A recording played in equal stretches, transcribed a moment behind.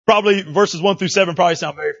probably verses 1 through 7 probably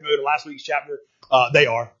sound very familiar to last week's chapter. They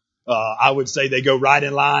are. I would say they go right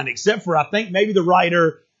in line, except for I think maybe the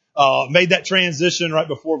writer made that transition right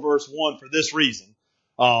before verse 1 for this reason.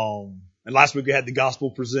 And last week we had the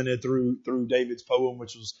gospel presented through David's poem,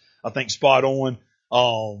 which was, I think, spot on.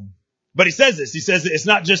 But he says this. He says it's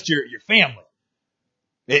not just your family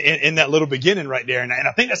in that little beginning right there. And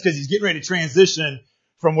I think that's because he's getting ready to transition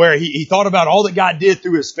from where he thought about all that God did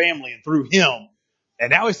through his family and through him. And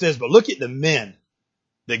now he says, but look at the men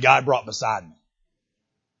that God brought beside me.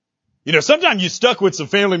 You know, sometimes you're stuck with some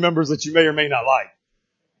family members that you may or may not like.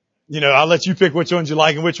 You know, I'll let you pick which ones you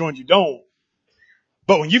like and which ones you don't.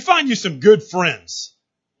 But when you find you some good friends,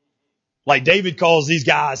 like David calls these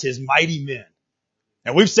guys his mighty men.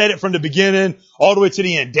 And we've said it from the beginning all the way to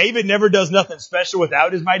the end. David never does nothing special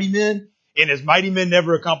without his mighty men, and his mighty men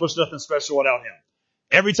never accomplish nothing special without him.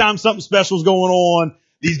 Every time something special is going on,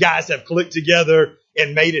 these guys have clicked together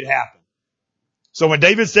and made it happen. So when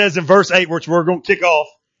David says in verse 8, which we're going to kick off,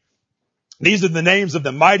 these are the names of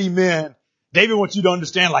the mighty men. David wants you to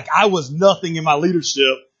understand, like, I was nothing in my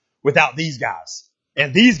leadership without these guys.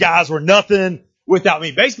 And these guys were nothing without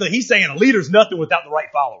me. Basically, he's saying a leader's nothing without the right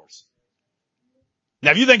followers.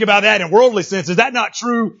 Now, if you think about that in worldly sense, is that not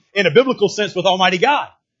true in a biblical sense with Almighty God?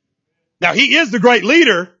 Now, he is the great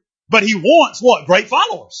leader, but he wants what? Great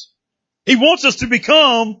followers. He wants us to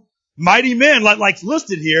become mighty men like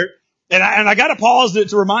listed here. And I got to pause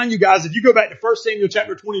to remind you guys, if you go back to 1 Samuel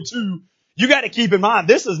chapter 22, you got to keep in mind,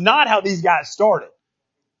 this is not how these guys started.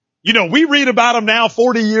 You know, we read about them now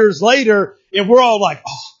 40 years later, and we're all like,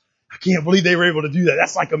 oh, I can't believe they were able to do that.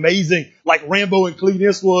 That's like amazing. Like Rambo and Clint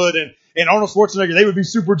Eastwood and Arnold Schwarzenegger, they would be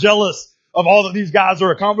super jealous of all that these guys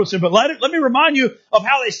are accomplishing. But let me remind you of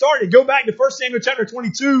how they started. Go back to 1 Samuel chapter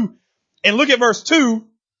 22 and look at verse 2.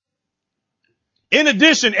 In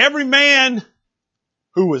addition, every man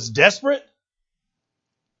who was desperate,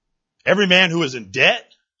 every man who was in debt,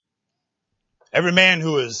 every man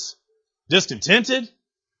who was discontented,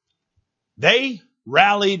 they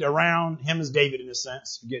rallied around him as David in a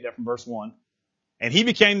sense. You get that from verse 1. And he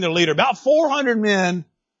became their leader. About 400 men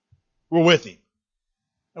were with him.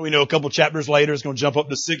 And we know a couple chapters later it's going to jump up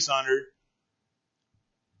to 600.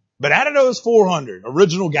 But out of those 400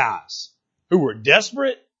 original guys who were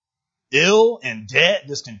desperate, ill, in debt,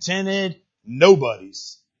 discontented,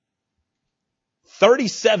 nobodies,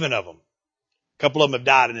 37 of them. A couple of them have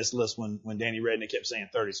died in this list when Danny read and they kept saying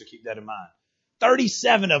 30, so keep that in mind.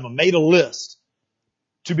 37 of them made a list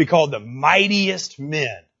to be called the mightiest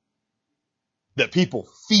men that people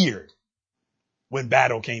feared when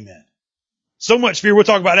battle came in. So much fear. We'll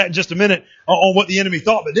talk about that in just a minute on what the enemy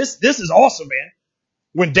thought. But this is awesome, man.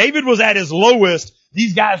 When David was at his lowest,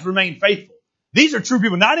 these guys remained faithful. These are true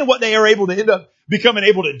people, not in what they are able to end up becoming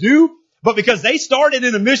able to do, but because they started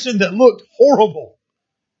in a mission that looked horrible.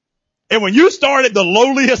 And when you start at the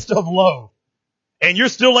lowliest of low and you're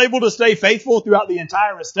still able to stay faithful throughout the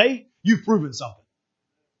entire estate, you've proven something.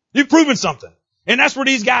 You've proven something. And that's where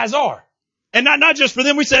these guys are. And not just for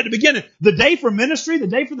them. We said at the beginning, the day for ministry, the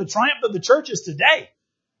day for the triumph of the church is today.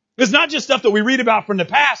 It's not just stuff that we read about from the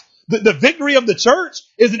past. The victory of the church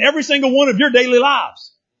is in every single one of your daily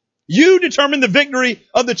lives. You determine the victory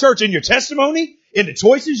of the church in your testimony, in the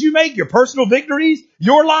choices you make, your personal victories,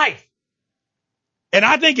 your life. And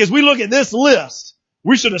I think as we look at this list,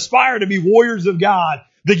 we should aspire to be warriors of God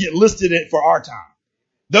that get listed in for our time.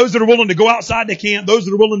 Those that are willing to go outside the camp, those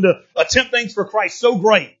that are willing to attempt things for Christ so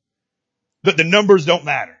great that the numbers don't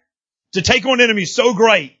matter. To take on enemies so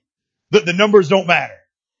great that the numbers don't matter.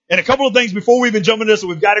 And a couple of things before we even jump into this that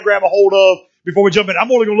we've got to grab a hold of before we jump in. I'm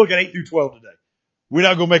only going to look at 8 through 12 today. We're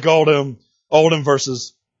not going to make all them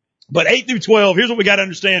verses. But 8 through 12, here's what we got to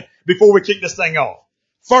understand before we kick this thing off.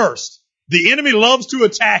 First, the enemy loves to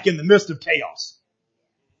attack in the midst of chaos.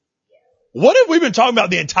 What have we been talking about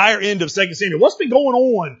the entire end of 2 Samuel? What's been going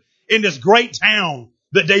on in this great town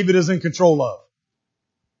that David is in control of?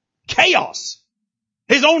 Chaos.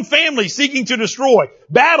 His own family seeking to destroy.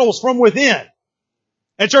 Battles from within.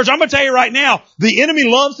 And church, I'm going to tell you right now, the enemy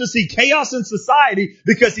loves to see chaos in society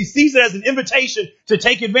because he sees it as an invitation to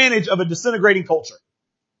take advantage of a disintegrating culture.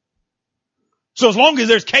 So as long as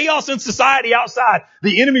there's chaos in society outside,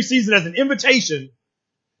 the enemy sees it as an invitation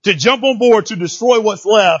to jump on board to destroy what's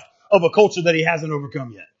left of a culture that he hasn't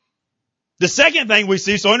overcome yet. The second thing we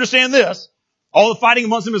see, so understand this, all the fighting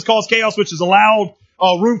amongst them has caused chaos, which has allowed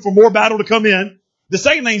room for more battle to come in. The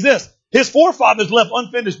second thing is this, his forefathers left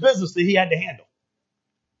unfinished business that he had to handle.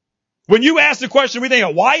 When you ask the question, we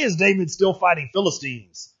think, why is David still fighting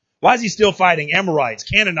Philistines? Why is he still fighting Amorites,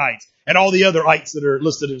 Canaanites, and all the other ites that are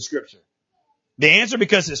listed in Scripture? The answer,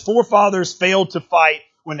 because his forefathers failed to fight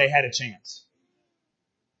when they had a chance.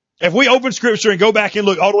 If we open Scripture and go back and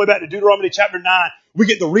look all the way back to Deuteronomy chapter 9, we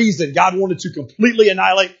get the reason God wanted to completely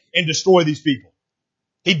annihilate and destroy these people.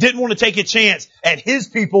 He didn't want to take a chance at His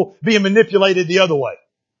people being manipulated the other way.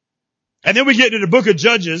 And then we get to the book of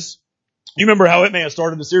Judges. You remember how it may have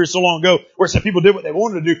started the series so long ago where some people did what they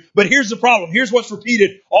wanted to do. But here's the problem. Here's what's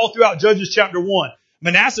repeated all throughout Judges chapter 1.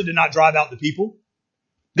 Manasseh did not drive out the people.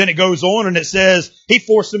 Then it goes on and it says he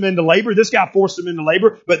forced them into labor. This guy forced them into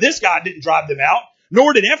labor, but this guy didn't drive them out.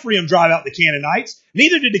 Nor did Ephraim drive out the Canaanites.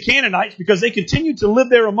 Neither did the Canaanites because they continued to live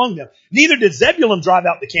there among them. Neither did Zebulun drive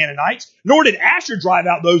out the Canaanites. Nor did Asher drive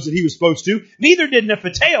out those that he was supposed to. Neither did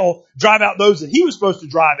Naphtali drive out those that he was supposed to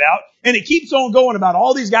drive out. And it keeps on going about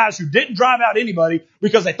all these guys who didn't drive out anybody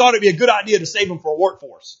because they thought it'd be a good idea to save them for a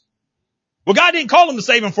workforce. Well, God didn't call them to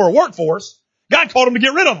save them for a workforce. God called them to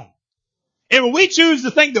get rid of them. And when we choose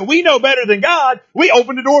to think that we know better than God, we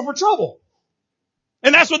open the door for trouble.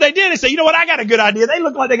 And that's what they did. They said, you know what? I got a good idea. They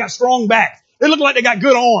look like they got strong backs. They look like they got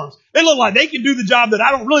good arms. They look like they can do the job that I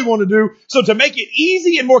don't really want to do. So to make it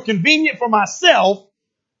easy and more convenient for myself,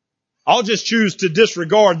 I'll just choose to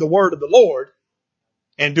disregard the word of the Lord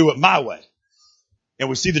and do it my way. And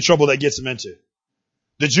we see the trouble that gets them into.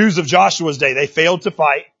 The Jews of Joshua's day, they failed to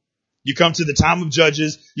fight. You come to the time of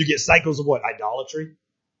Judges, you get cycles of what? Idolatry.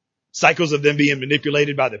 Cycles of them being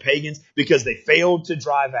manipulated by the pagans because they failed to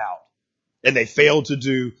drive out. And they failed to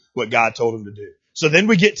do what God told them to do. So then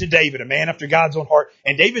we get to David, a man after God's own heart.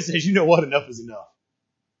 And David says, you know what? Enough is enough.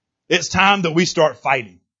 It's time that we start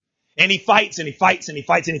fighting. And he fights and he fights and he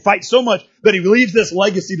fights and he fights so much that he leaves this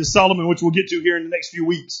legacy to Solomon, which we'll get to here in the next few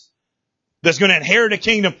weeks. That's going to inherit a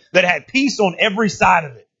kingdom that had peace on every side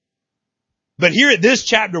of it. But here at this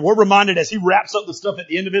chapter, we're reminded as he wraps up the stuff at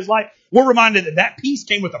the end of his life, we're reminded that that peace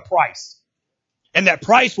came with a price. And that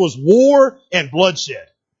price was war and bloodshed.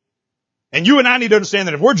 And you and I need to understand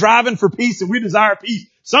that if we're driving for peace and we desire peace,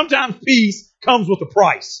 sometimes peace comes with a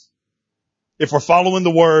price if we're following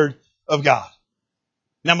the word of God.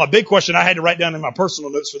 Now, my big question I had to write down in my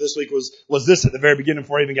personal notes for this week was this at the very beginning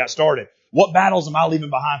before I even got started. What battles am I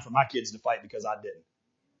leaving behind for my kids to fight because I didn't?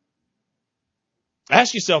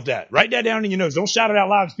 Ask yourself that. Write that down in your notes. Don't shout it out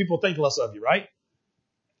loud because people think less of you, right?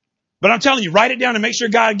 But I'm telling you, write it down and make sure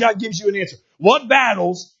God gives you an answer. What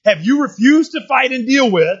battles have you refused to fight and deal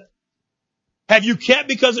with? Have you kept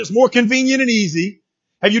because it's more convenient and easy?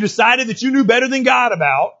 Have you decided that you knew better than God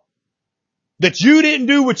about? That you didn't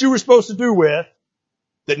do what you were supposed to do with?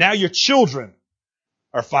 That now your children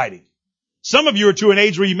are fighting. Some of you are to an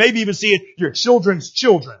age where you maybe even see your children's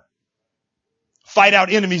children fight out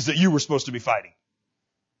enemies that you were supposed to be fighting.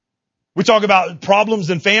 We talk about problems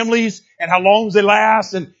in families and how long they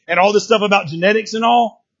last and all this stuff about genetics and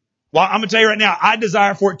all. Well, I'm going to tell you right now, I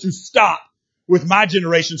desire for it to stop with my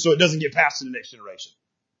generation so it doesn't get passed to the next generation.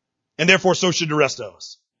 And therefore, so should the rest of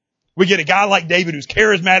us. We get a guy like David who's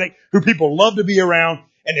charismatic, who people love to be around,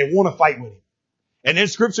 and they want to fight with him. And then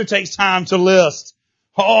Scripture takes time to list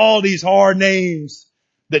all these hard names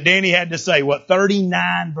that Danny had to say.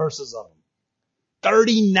 39 verses of them.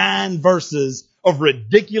 39 verses of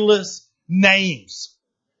ridiculous names.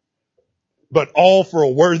 But all for a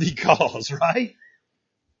worthy cause, right?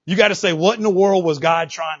 You got to say, what in the world was God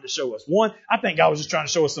trying to show us? One, I think God was just trying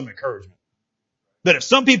to show us some encouragement. That if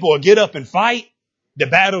some people will get up and fight, the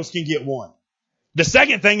battles can get won. The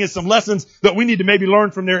second thing is some lessons that we need to maybe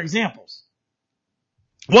learn from their examples.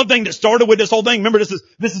 One thing that started with this whole thing, remember this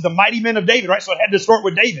is the mighty men of David, right? So it had to start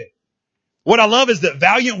with David. What I love is that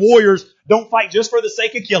valiant warriors don't fight just for the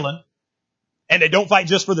sake of killing, and they don't fight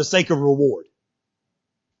just for the sake of reward.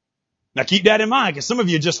 Now keep that in mind, because some of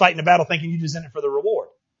you are just fighting a battle thinking you're just in it for the reward.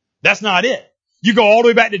 That's not it. You go all the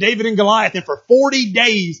way back to David and Goliath, and for 40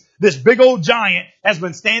 days, this big old giant has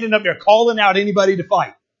been standing up there calling out anybody to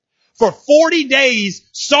fight. For 40 days,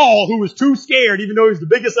 Saul, who was too scared, even though he was the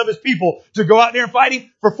biggest of his people, to go out there and fight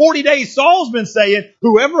him, for 40 days, Saul's been saying,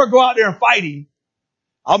 whoever will go out there and fight him,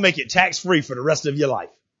 I'll make it tax-free for the rest of your life.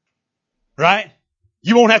 Right?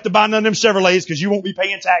 You won't have to buy none of them Chevrolets because you won't be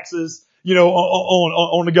paying taxes,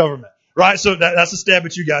 on the government. Right? So that's a stab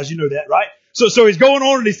at you guys. You know that, right? So he's going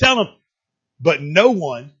on and he's telling them, but no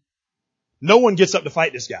one gets up to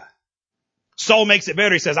fight this guy. Saul makes it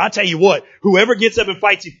better. He says, I tell you what, whoever gets up and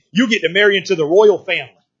fights you, you get to marry into the royal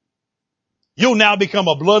family. You'll now become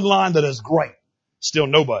a bloodline that is great. Still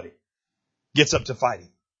nobody gets up to fight him.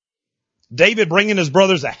 David, bringing his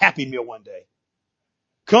brothers a Happy Meal one day,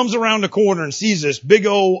 comes around the corner and sees this big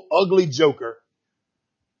old ugly joker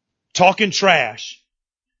talking trash,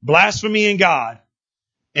 blaspheming God.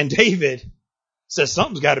 And David says,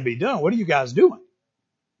 something's got to be done. What are you guys doing?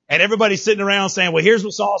 And everybody's sitting around saying, well, here's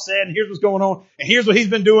what Saul said, and here's what's going on, and here's what he's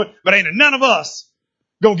been doing, but ain't none of us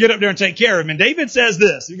going to get up there and take care of him. And David says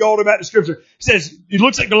this. You go all the way back to Scripture. He says, he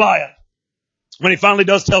looks at Goliath when he finally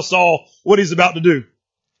does tell Saul what he's about to do.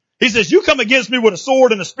 He says, you come against me with a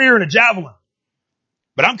sword and a spear and a javelin,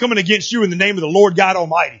 but I'm coming against you in the name of the Lord God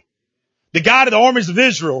Almighty, the God of the armies of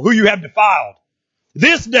Israel, who you have defiled.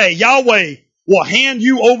 This day Yahweh will hand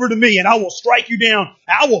you over to me, and I will strike you down.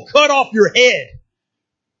 I will cut off your head.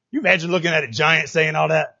 You imagine looking at a giant saying all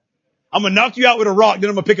that? I'm going to knock you out with a rock, then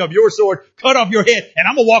I'm going to pick up your sword, cut off your head, and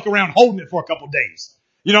I'm going to walk around holding it for a couple of days.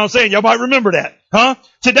 You know what I'm saying? Y'all might remember that, huh?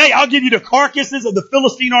 Today I'll give you the carcasses of the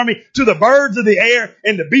Philistine army to the birds of the air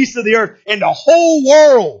and the beasts of the earth, and the whole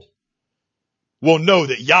world will know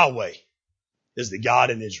that Yahweh is the God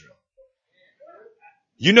in Israel.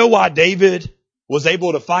 You know why David was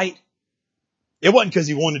able to fight? It wasn't because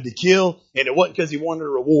he wanted to kill, and it wasn't because he wanted a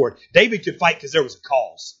reward. David could fight because there was a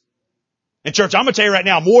cause. And church, I'm going to tell you right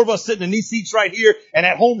now, more of us sitting in these seats right here and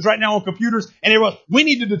at homes right now on computers and everyone, we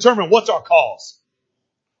need to determine what's our cause.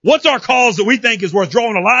 What's our cause that we think is worth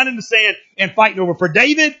drawing a line in the sand and fighting over? For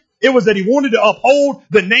David, it was that he wanted to uphold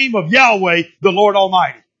the name of Yahweh, the Lord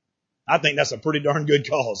Almighty. I think that's a pretty darn good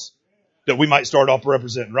cause that we might start off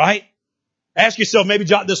representing, right? Ask yourself, maybe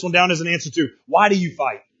jot this one down as an answer to, why do you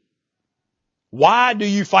fight? Why do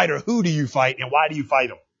you fight, or who do you fight, and why do you fight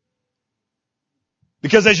them?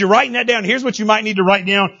 Because as you're writing that down, here's what you might need to write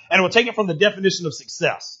down, and it will take it from the definition of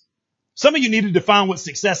success. Some of you need to define what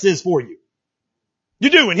success is for you. You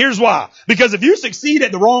do, and here's why. Because if you succeed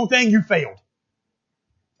at the wrong thing, you failed.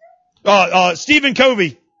 Stephen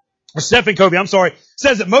Covey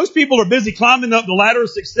says that most people are busy climbing up the ladder of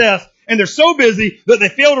success, and they're so busy that they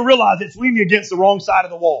fail to realize it's leaning against the wrong side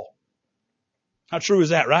of the wall. How true is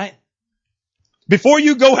that, right? Before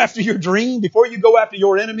you go after your dream, before you go after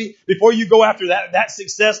your enemy, before you go after that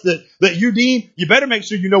success that you deem, you better make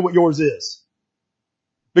sure you know what yours is.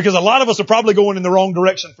 Because a lot of us are probably going in the wrong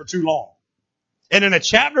direction for too long. And in a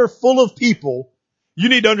chapter full of people, you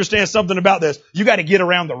need to understand something about this. You got to get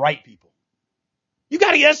around the right people. You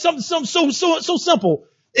got to get something so simple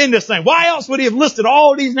in this thing. Why else would he have listed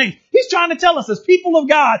all these names? He's trying to tell us as people of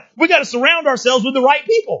God, we got to surround ourselves with the right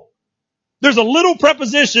people. There's a little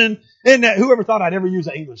preposition in that. Whoever thought I'd ever use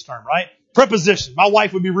an English term, right? Preposition. My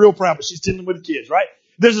wife would be real proud, but she's dealing with the kids, right?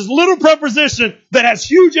 There's this little preposition that has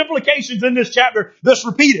huge implications in this chapter that's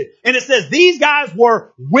repeated. And it says these guys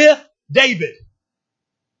were with David.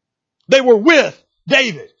 They were with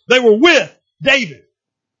David. They were with David.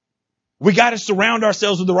 We got to surround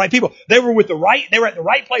ourselves with the right people. They were at the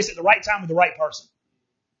right place at the right time with the right person.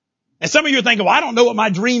 And some of you are thinking, well, I don't know what my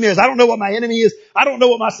dream is. I don't know what my enemy is. I don't know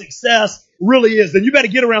what my success really is. Then you better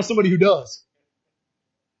get around somebody who does.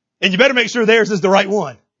 And you better make sure theirs is the right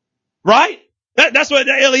one. Right? That's what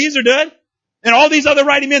Eliezer did. And all these other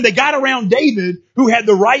mighty men, they got around David who had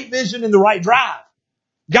the right vision and the right drive.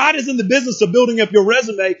 God is in the business of building up your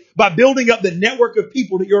resume by building up the network of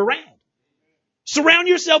people that you're around. Surround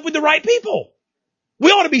yourself with the right people. We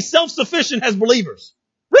ought to be self-sufficient as believers.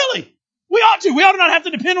 Really. We ought to. We ought to not have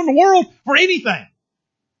to depend on the world for anything.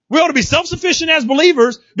 We ought to be self-sufficient as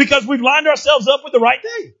believers because we've lined ourselves up with the right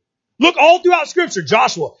thing. Look all throughout Scripture.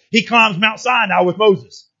 Joshua, he climbs Mount Sinai with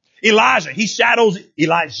Moses. Elijah,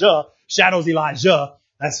 Elijah shadows Elijah.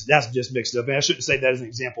 That's just mixed up. Man, I shouldn't say that as an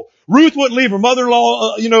example. Ruth wouldn't leave her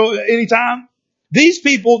mother-in-law, anytime. These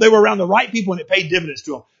people, they were around the right people and it paid dividends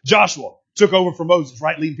to them. Joshua took over from Moses,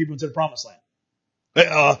 right? Leading people into the promised land.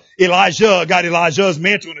 Elijah got Elijah's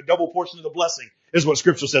mantle and a double portion of the blessing is what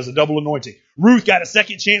Scripture says, a double anointing. Ruth got a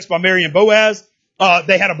second chance by marrying Boaz.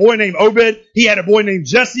 They had a boy named Obed. He had a boy named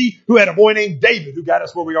Jesse, who had a boy named David, who got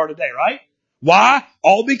us where we are today, right? Why?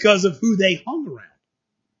 All because of who they hung around.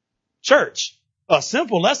 Church, a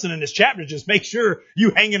simple lesson in this chapter, just make sure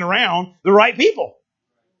you hanging around the right people.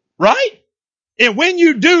 Right? And when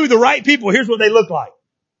you do the right people, here's what they look like.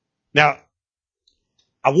 Now,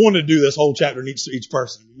 I want to do this whole chapter in each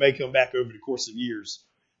person. We may come back over the course of years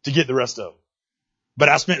to get the rest of them. But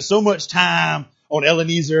I spent so much time on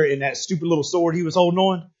Ebenezer and that stupid little sword he was holding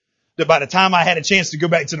on that by the time I had a chance to go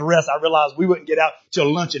back to the rest, I realized we wouldn't get out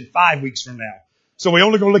till luncheon 5 weeks from now. So we're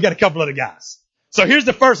only going to look at a couple of the guys. So here's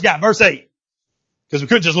the first guy, verse 8. Because we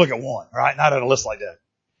couldn't just look at one, all right? Not on a list like that.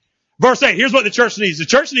 Verse 8, here's what the church needs. The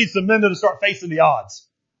church needs some men that'll start facing the odds.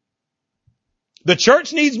 The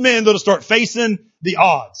church needs men that'll start facing the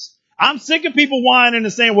odds. I'm sick of people whining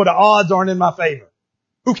and saying, well, the odds aren't in my favor.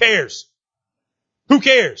 Who cares? Who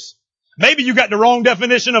cares? Maybe you got the wrong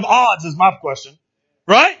definition of odds is my question.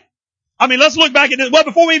 Right? I mean, let's look back at this. Well,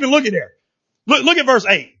 before we even look at there, look at verse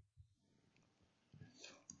 8.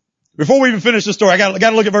 Before we even finish the story, I got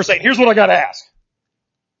to look at verse 8. Here's what I got to ask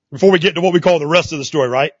before we get to what we call the rest of the story,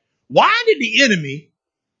 right? Why did the enemy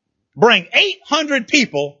bring 800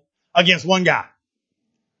 people against one guy?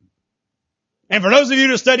 And for those of you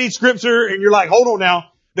that studied scripture and you're like, hold on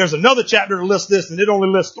now, there's another chapter that lists this and it only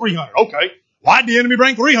lists 300. Okay. Why did the enemy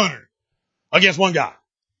bring 300 against one guy?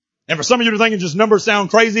 And for some of you to think just numbers sound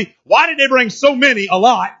crazy, why did they bring so many, a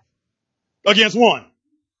lot, against one?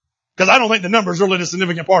 Because I don't think the number is really the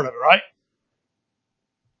significant part of it, right?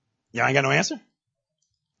 Y'all ain't got no answer?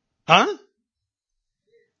 Huh?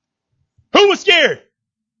 Who was scared?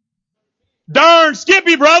 Darn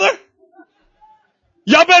Skippy, brother.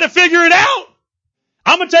 Y'all better figure it out.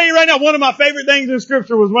 I'm going to tell you right now, one of my favorite things in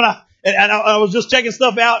scripture was when I was just checking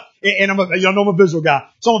stuff out, and I'm a visual guy.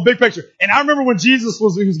 So I'm a big picture. And I remember when Jesus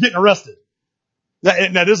was getting arrested.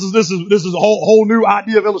 Now this is a whole new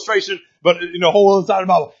idea of illustration, but whole other side of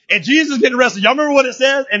the Bible. And Jesus getting arrested. Y'all remember what it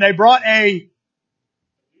says? And they brought a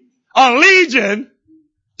legion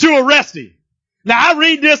to arrest him. Now I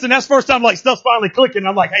read this and that's the first time like stuff's finally clicking.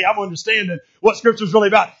 I'm like, hey, I'm understanding what scripture's really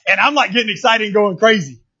about. And I'm like getting excited and going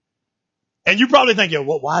crazy. And you probably think,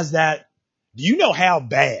 well, why is that? Do you know how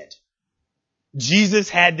bad Jesus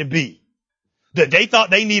had to be that they thought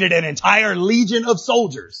they needed an entire legion of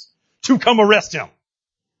soldiers to come arrest him?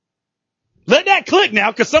 Let that click now,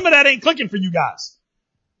 because some of that ain't clicking for you guys.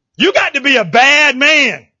 You got to be a bad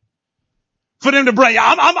man for them to bring.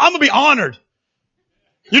 I'm going to be honored.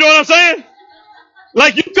 You know what I'm saying?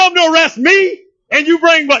 Like you come to arrest me and you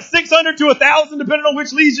bring 600 to 1,000 depending on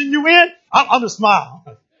which legion you in. I'm just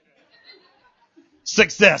smile.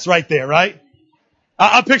 Success right there, right?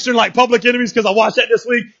 I'm picturing like Public Enemies because I watched that this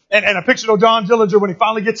week, and I pictured John Dillinger when he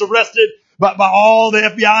finally gets arrested by all the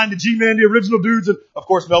FBI and the G-Men, the original dudes, and of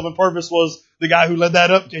course Melvin Purvis was the guy who led that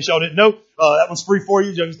up. In case y'all didn't know, that one's free for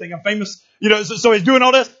you. You just think I'm famous, So he's doing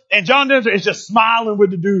all this, and John Dillinger is just smiling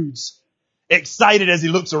with the dudes, excited as he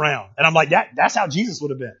looks around, and I'm like, that's how Jesus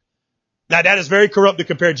would have been. Now that is very corrupt to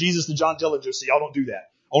compare Jesus to John Dillinger, so y'all don't do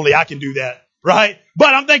that. Only I can do that, right?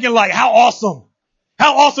 But I'm thinking like, how awesome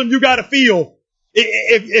you got to feel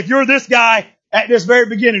if you're this guy at this very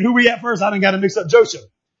beginning. Who we at first? I done got to mix up Joseph.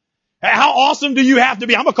 How awesome do you have to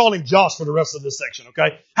be? I'm going to call him Josh for the rest of this section,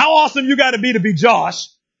 okay? How awesome you got to be Josh,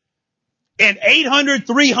 and 800,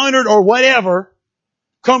 300 or whatever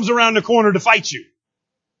comes around the corner to fight you.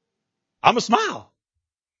 I'm a smile.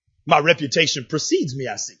 My reputation precedes me,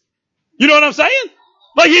 I see. You know what I'm saying?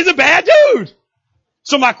 Like he's a bad dude.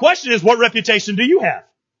 So my question is, what reputation do you have?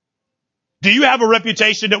 Do you have a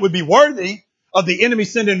reputation that would be worthy of the enemy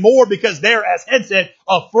sending more because they're, as Ed said,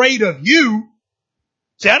 afraid of you?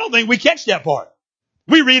 See, I don't think we catch that part.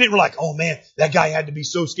 We read it, we're like, oh man, that guy had to be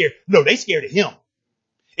so scared. No, they scared of him.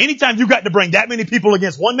 Anytime you got to bring that many people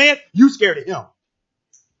against one man, you scared of him.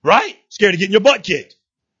 Right? Scared of getting your butt kicked.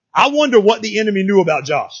 I wonder what the enemy knew about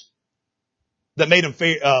Josh that made him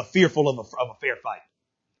fearful of a fair fight.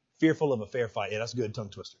 Fearful of a fair fight. Yeah, that's a good tongue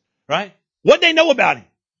twister. Right? What they know about him?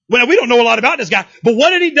 Well, we don't know a lot about this guy, but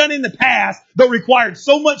what had he done in the past that required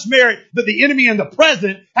so much merit that the enemy in the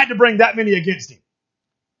present had to bring that many against him?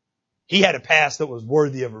 He had a past that was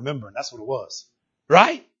worthy of remembering. That's what it was.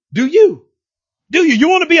 Right? Do you? You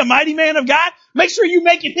want to be a mighty man of God? Make sure you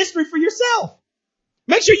making history for yourself.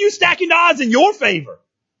 Make sure you stacking the odds in your favor.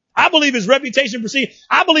 I believe his reputation preceded.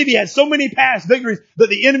 I believe he had so many past victories that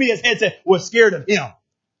the enemy, as Ed said, was scared of him.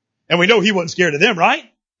 And we know he wasn't scared of them, right?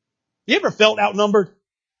 You ever felt outnumbered?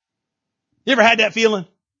 You ever had that feeling?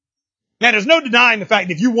 Now, there's no denying the fact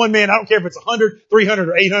that if you one man, I don't care if it's 100, 300,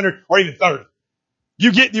 or 800, or even 30.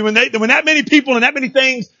 When that many people and that many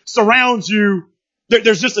things surround you,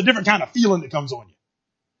 there's just a different kind of feeling that comes on you.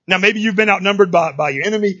 Now, maybe you've been outnumbered by your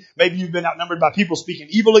enemy. Maybe you've been outnumbered by people speaking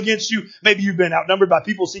evil against you. Maybe you've been outnumbered by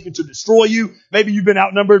people seeking to destroy you. Maybe you've been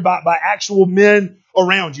outnumbered by actual men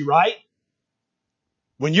around you, right?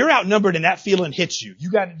 When you're outnumbered and that feeling hits you, you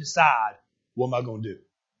got to decide, what am I going to do?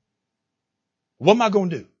 What am I going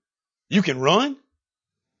to do? You can run.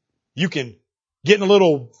 You can get in a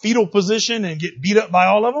little fetal position and get beat up by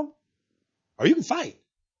all of them. Or you can fight.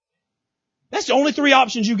 That's the only three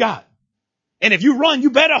options you got. And if you run, you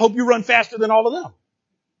better hope you run faster than all of them.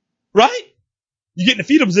 Right? You get in a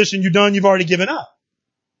fetal position, you're done, you've already given up.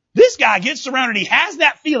 This guy gets surrounded, he has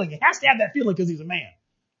that feeling. He has to have that feeling because he's a man.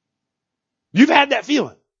 You've had that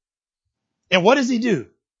feeling. And what does he do?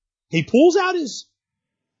 He pulls out his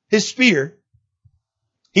spear.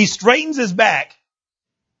 He straightens his back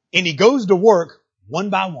and he goes to work one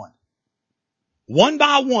by one. One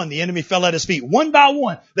by one, the enemy fell at his feet. One by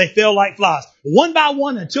one, they fell like flies. One by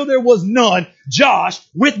one, until there was none, Josh,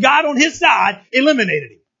 with God on his side,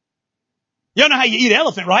 eliminated him. You know how you eat an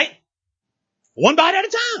elephant, right? One bite at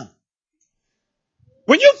a time.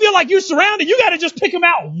 When you feel like you're surrounded, you got to just pick them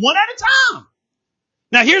out one at a time.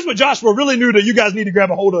 Now here's what Joshua really knew that you guys need to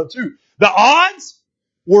grab a hold of too. The odds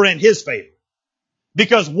were in his favor.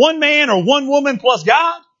 Because one man or one woman plus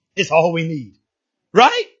God is all we need.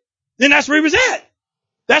 Right? Then that's where he was at.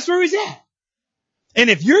 That's where he's at. And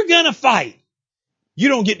if you're going to fight, you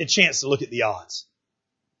don't get the chance to look at the odds.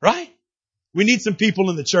 Right? We need some people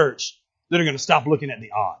in the church that are going to stop looking at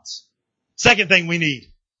the odds. Second thing we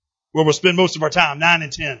need, where we'll spend most of our time, 9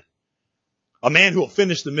 and 10. A man who will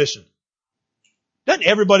finish the mission. Doesn't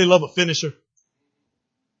everybody love a finisher? You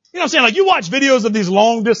know what I'm saying? Like you watch videos of these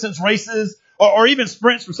long distance races or even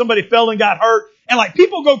sprints where somebody fell and got hurt. And like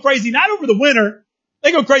people go crazy, not over the winner.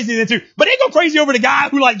 They go crazy then too, but they go crazy over the guy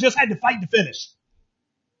who like just had to fight to finish.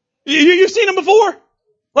 You've seen them before?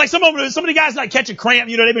 Like some of the guys like catch a cramp,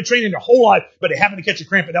 you know, they've been training their whole life, but they happen to catch a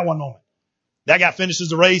cramp at that one moment. That guy finishes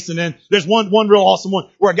the race, and then there's one real awesome one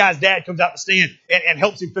where a guy's dad comes out to stand and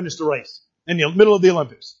helps him finish the race in the middle of the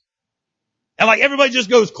Olympics. And like everybody just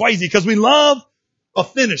goes crazy because we love a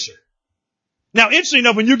finisher. Now, interesting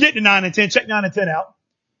enough, when you get to 9 and 10, check 9 and 10 out.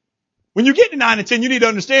 When you get to 9 and 10, you need to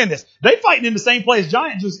understand this. They fighting in the same place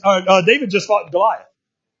David just fought Goliath.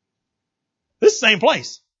 This is the same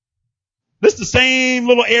place. This is the same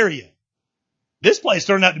little area. This place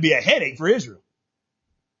turned out to be a headache for Israel.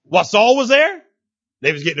 While Saul was there,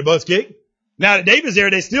 they was getting their butts kicked. Now that David's there,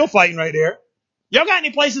 they still fighting right there. Y'all got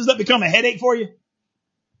any places that become a headache for you?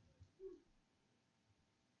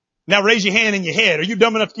 Now raise your hand in your head. Are you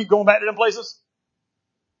dumb enough to keep going back to them places?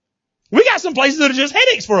 We got some places that are just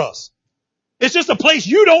headaches for us. It's just a place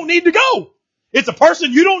you don't need to go. It's a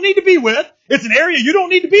person you don't need to be with. It's an area you don't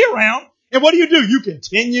need to be around. And what do? You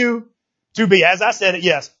continue to be, as I said it,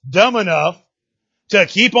 yes, dumb enough to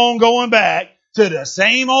keep on going back to the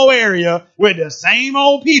same old area with the same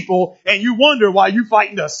old people, and you wonder why you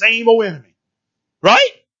fighting the same old enemy.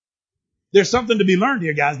 Right? There's something to be learned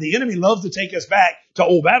here, guys. The enemy loves to take us back to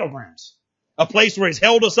old battlegrounds, a place where he's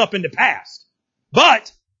held us up in the past.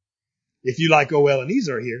 But if you like OL and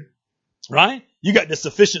Ezer here, right? You got the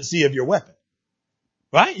sufficiency of your weapon,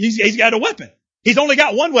 right? He's got a weapon. He's only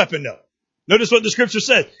got one weapon though. Notice what the scripture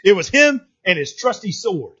says. It was him and his trusty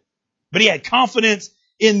sword, but he had confidence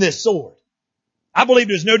in this sword. I believe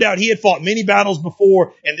there's no doubt he had fought many battles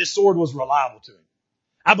before and this sword was reliable to him.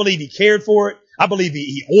 I believe he cared for it. I believe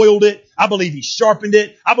he oiled it. I believe he sharpened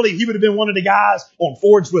it. I believe he would have been one of the guys on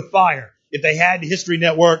Forged with Fire if they had the History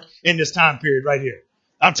Network in this time period right here.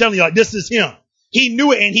 I'm telling you, like, this is him. He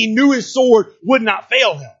knew it, and he knew his sword would not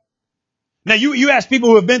fail him. Now, you ask people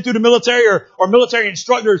who have been through the military or military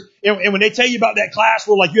instructors, and when they tell you about that class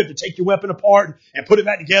where, like, you have to take your weapon apart and put it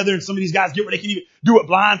back together, and some of these guys get where they can even do it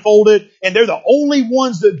blindfolded, and they're the only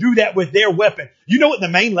ones that do that with their weapon. You know what the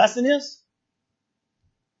main lesson is?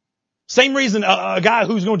 Same reason a guy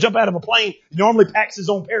who's going to jump out of a plane normally packs his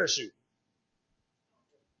own parachute.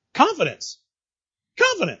 Confidence.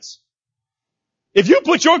 Confidence. If you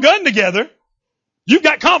put your gun together, you've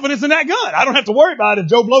got confidence in that gun. I don't have to worry about it if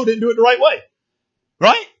Joe Blow didn't do it the right way.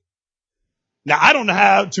 Right? Now, I don't know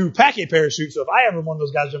how to pack a parachute, so if I ever one of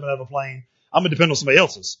those guys jumping out of a plane, I'm going to depend on somebody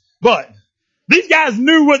else's. But these guys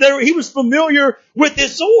knew what he was familiar with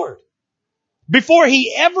this sword. Before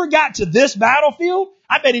he ever got to this battlefield,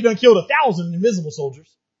 I bet he done killed 1,000 invisible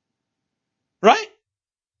soldiers. Right?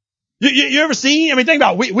 You ever seen? I mean, think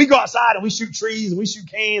about it. We go outside and we shoot trees and we shoot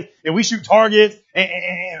cans and we shoot targets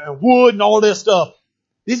and wood and all this stuff.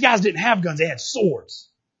 These guys didn't have guns. They had swords.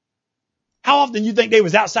 How often do you think they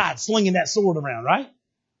was outside slinging that sword around, right?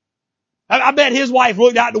 I bet his wife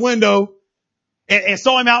looked out the window and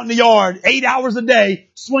saw him out in the yard 8 hours a day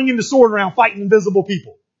swinging the sword around fighting invisible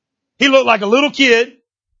people. He looked like a little kid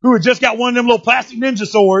who had just got one of them little plastic ninja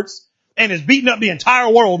swords and is beating up the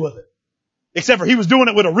entire world with it. Except for he was doing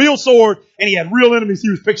it with a real sword and he had real enemies he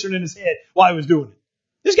was picturing in his head while he was doing it.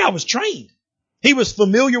 This guy was trained. He was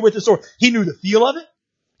familiar with the sword. He knew the feel of it.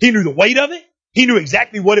 He knew the weight of it. He knew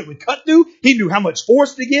exactly what it would cut through. He knew how much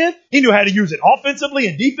force to give. He knew how to use it offensively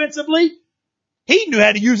and defensively. He knew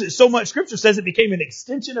how to use it so much scripture says it became an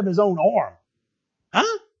extension of his own arm.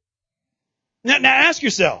 Huh? Now ask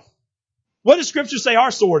yourself, what does scripture say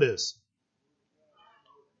our sword is?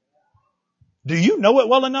 Do you know it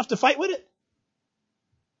well enough to fight with it?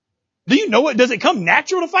 Do you know it? Does it come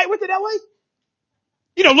natural to fight with it that way?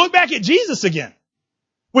 You know, look back at Jesus again.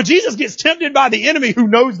 When Jesus gets tempted by the enemy who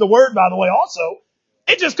knows the word, by the way, also,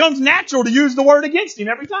 it just comes natural to use the word against him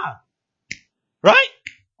every time. Right?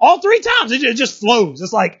 All three times. It just flows.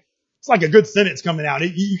 It's like a good sentence coming out.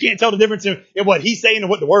 You can't tell the difference in what he's saying and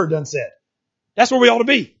what the word done said. That's where we ought to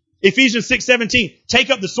be. Ephesians 6:17, take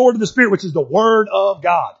up the sword of the Spirit, which is the word of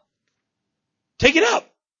God. Take it up.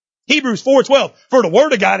 Hebrews 4:12, for the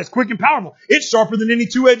word of God is quick and powerful. It's sharper than any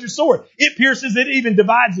two-edged sword. It pierces, it even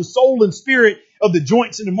divides the soul and spirit of the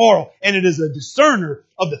joints and the marrow, and it is a discerner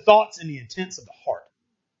of the thoughts and the intents of the heart.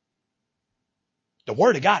 The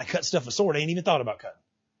word of God, it cuts stuff a sword I ain't even thought about cutting.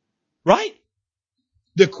 Right?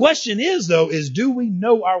 The question is, though, is do we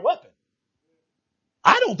know our weapon?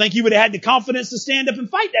 I don't think he would have had the confidence to stand up and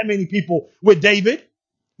fight that many people with David.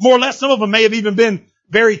 More or less, some of them may have even been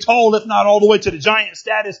very tall, if not all the way to the giant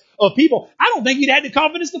status of people. I don't think he'd had the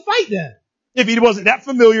confidence to fight then if he wasn't that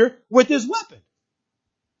familiar with his weapon.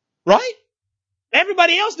 Right?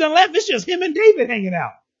 Everybody else done left. It's just him and David hanging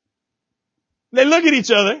out. They look at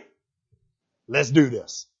each other. Let's do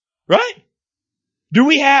this. Right? Do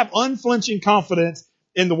we have unflinching confidence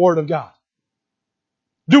in the word of God?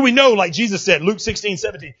 Do we know, like Jesus said, Luke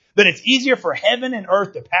 16:17, that it's easier for heaven and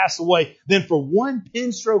earth to pass away than for one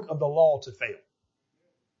pen stroke of the law to fail?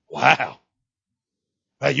 Wow.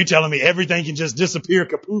 You telling me everything can just disappear,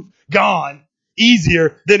 kapoof, gone,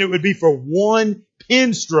 easier than it would be for one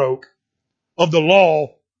pen stroke of the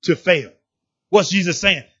law to fail? What's Jesus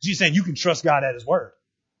saying? Jesus saying you can trust God at his word.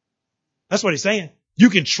 That's what he's saying. You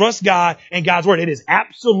can trust God and God's word. It is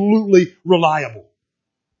absolutely reliable.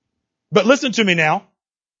 But listen to me now.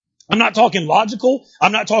 I'm not talking logical.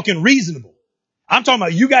 I'm not talking reasonable. I'm talking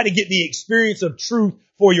about you got to get the experience of truth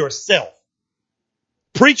for yourself.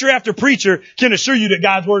 Preacher after preacher can assure you that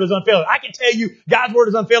God's word is unfailing. I can tell you God's word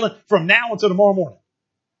is unfailing from now until tomorrow morning.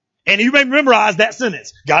 And you may memorize that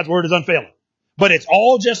sentence. God's word is unfailing. But it's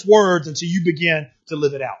all just words until you begin to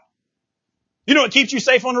live it out. You know what keeps you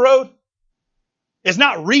safe on the road? It's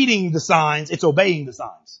not reading the signs. It's obeying the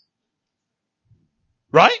signs.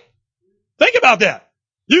 Right? Think about that.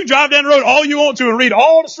 You can drive down the road all you want to and read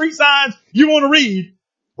all the street signs you want to read.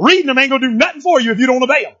 Reading them ain't going to do nothing for you if you don't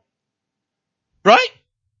obey them. Right?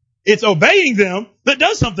 It's obeying them that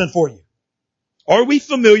does something for you. Are we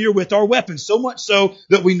familiar with our weapon so much so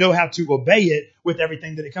that we know how to obey it with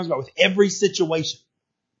everything that it comes about, with every situation?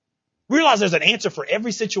 Realize there's an answer for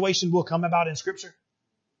every situation we'll come about in Scripture.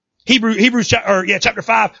 Hebrews chapter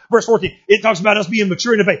 5, verse 14. It talks about us being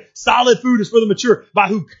mature in the faith. Solid food is for the mature, by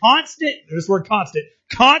who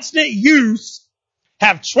constant use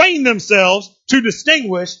have trained themselves to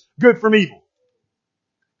distinguish good from evil.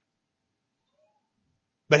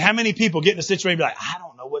 But how many people get in a situation and be like, I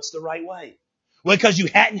don't know what's the right way? Well, because you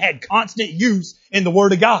hadn't had constant use in the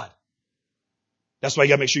Word of God. That's why you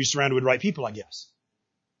got to make sure you're surrounded with the right people, I guess.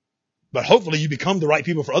 But hopefully you become the right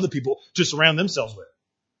people for other people to surround themselves with.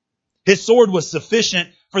 His sword was sufficient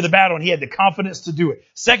for the battle, and he had the confidence to do it.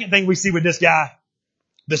 Second thing we see with this guy,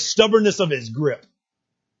 the stubbornness of his grip.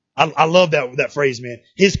 I love that phrase, man.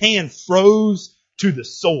 His hand froze to the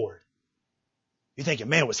sword. You're thinking,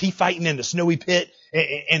 man, was he fighting in the snowy pit?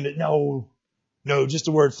 No, just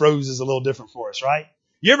the word froze is a little different for us, right?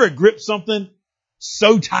 You ever grip something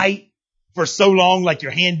so tight for so long, like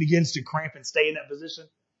your hand begins to cramp and stay in that position?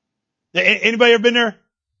 Anybody ever been there?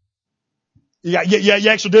 You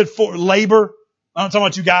actually did for labor. I'm not talking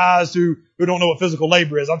about you guys who don't know what physical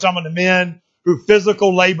labor is. I'm talking about the men who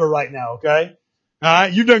physical labor right now, okay? All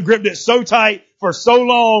right? You've done gripped it so tight for so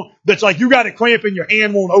long that it's like you got a cramp and your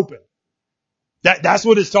hand won't open. That's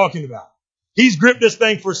what it's talking about. He's gripped this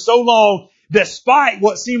thing for so long despite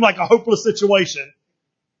what seemed like a hopeless situation.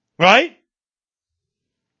 Right?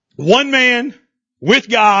 One man with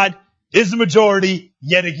God is the majority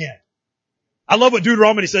yet again. I love what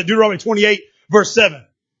Deuteronomy said. Deuteronomy 28 verse 7.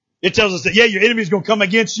 It tells us that, your enemy's going to come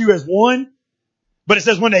against you as one. But it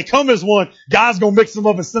says when they come as one, God's going to mix them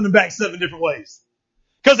up and send them back 7 different ways.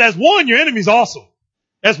 Because as one, your enemy's awesome.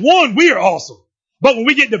 As one, we are awesome. But when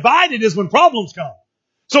we get divided is when problems come.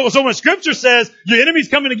 So when Scripture says your enemy's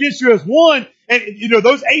coming against you as one, and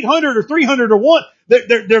those 800 or 300 or one,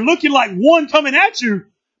 they're looking like one coming at you.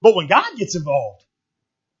 But when God gets involved,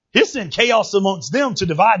 He'll send chaos amongst them to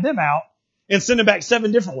divide them out and send them back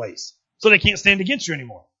 7 different ways. So they can't stand against you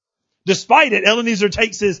anymore. Despite it, Ebenezer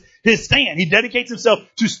takes his stand. He dedicates himself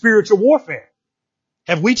to spiritual warfare.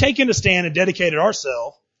 Have we taken a stand and dedicated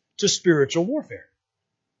ourselves to spiritual warfare?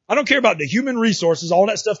 I don't care about the human resources. All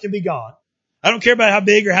that stuff can be gone. I don't care about how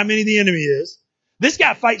big or how many the enemy is. This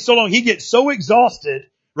guy fights so long, he gets so exhausted,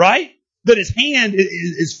 right, that his hand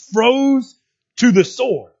is froze to the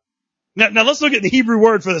sword. Now let's look at the Hebrew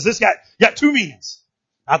word for this. This got 2 meanings.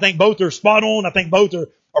 I think both are spot on. I think both are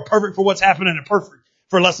perfect for what's happening and perfect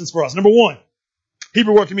for lessons for us. Number 1,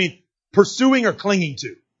 Hebrew word can mean pursuing or clinging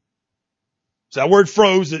to. So that word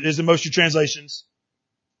froze is in most of your translations.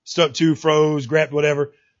 Stuck to, froze, grabbed,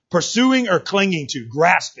 whatever. pursuing or clinging to,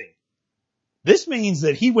 grasping. This means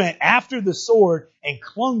that he went after the sword and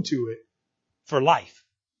clung to it for life.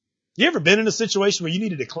 You ever been in a situation where you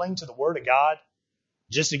needed to cling to the word of God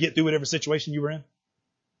just to get through whatever situation you were in?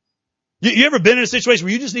 You ever been in a situation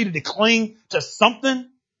where you just needed to cling to something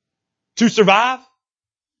to survive?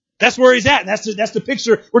 That's where he's at. That's the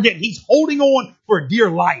picture we're getting. He's holding on for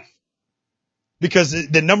dear life because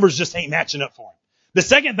the numbers just ain't matching up for him. The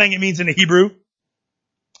second thing it means in the Hebrew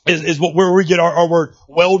is where we get our word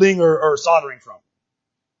welding or soldering from.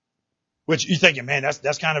 Which you're thinking, man,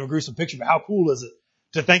 that's kind of a gruesome picture, but how cool is it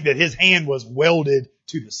to think that his hand was welded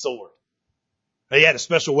to the sword? He had a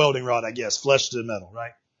special welding rod, I guess, flesh to the metal,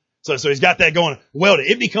 right? So he's got that going, welded.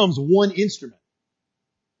 It becomes one instrument.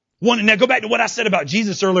 Now go back to what I said about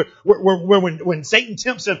Jesus earlier, where when Satan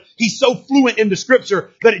tempts him, he's so fluent into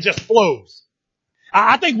scripture that it just flows.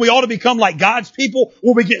 I think we ought to become like God's people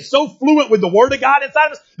where we get so fluent with the word of God inside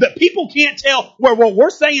of us that people can't tell where what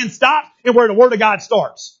we're saying stops and where the word of God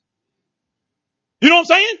starts. You know what I'm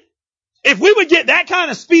saying? If we would get that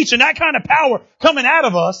kind of speech and that kind of power coming out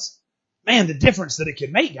of us, man, the difference that it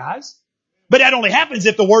can make, guys. But that only happens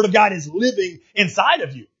if the word of God is living inside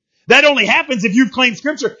of you. That only happens if you've claimed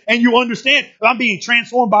scripture and you understand I'm being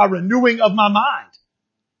transformed by renewing of my mind.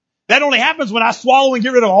 That only happens when I swallow and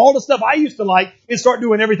get rid of all the stuff I used to like and start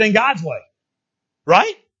doing everything God's way.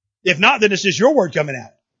 Right? If not, then it's just your word coming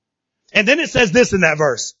out. And then it says this in that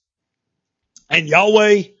verse. And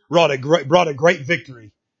Yahweh brought a great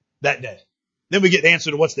victory that day. Then we get the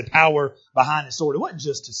answer to what's the power behind his sword. It wasn't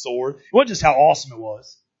just his sword. It wasn't just how awesome it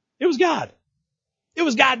was. It was God. It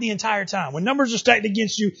was God the entire time. When numbers are stacked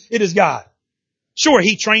against you, it is God. Sure,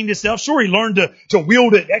 he trained himself. Sure, he learned to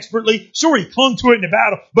wield it expertly. Sure, he clung to it in the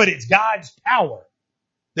battle. But it's God's power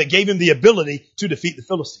that gave him the ability to defeat the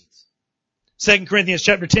Philistines. 2 Corinthians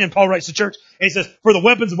chapter 10, Paul writes to church, and he says, for the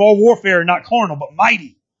weapons of all warfare are not carnal, but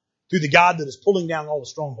mighty through the God that is pulling down all the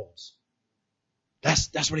strongholds.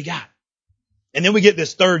 That's what he got. And then we get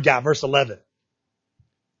this third guy, verse 11.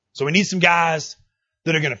 So we need some guys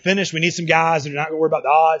that are going to finish. We need some guys that are not going to worry about the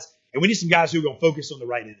odds. And we need some guys who are going to focus on the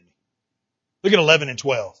right enemy. Look at 11 and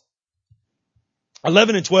 12.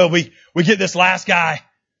 11 and 12, we get this last guy.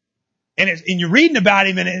 And you're reading about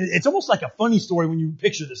him, and it's almost like a funny story when you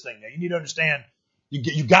picture this thing. Now, you need to understand,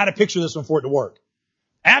 you got to picture this one for it to work.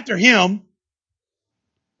 After him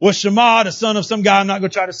was Shammah, the son of some guy I'm not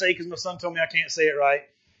going to try to say because my son told me I can't say it right.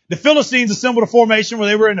 The Philistines assembled a formation where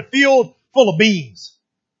they were in a field full of beans.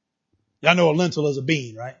 Y'all know a lentil is a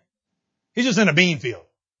bean, right? He's just in a bean field.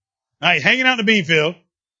 Now he's hanging out in the bean field,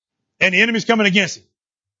 and the enemy's coming against him.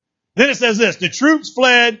 Then it says this, the troops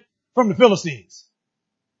fled from the Philistines.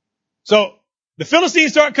 So the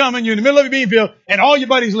Philistines start coming, you're in the middle of a bean field, and all your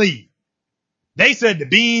buddies leave. They said the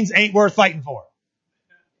beans ain't worth fighting for.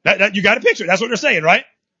 That you got a picture. That's what they're saying, right?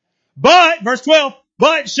 But, verse 12,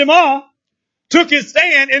 but Shammah took his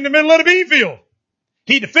stand in the middle of the bean field.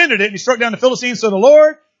 He defended it and he struck down the Philistines. So the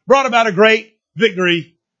Lord brought about a great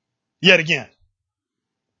victory yet again.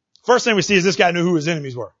 First thing we see is this guy knew who his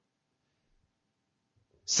enemies were.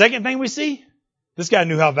 Second thing we see, this guy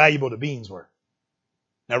knew how valuable the beans were.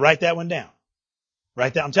 Now write that one down.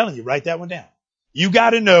 I'm telling you, write that one down. You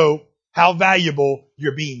got to know how valuable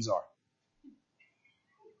your beans are.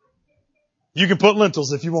 You can put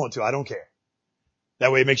lentils if you want to. I don't care.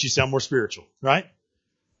 That way it makes you sound more spiritual, right?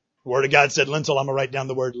 The word of God said lentil. I'm going to write down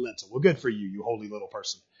the word lentil. Well, good for you, you holy little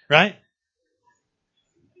person, right?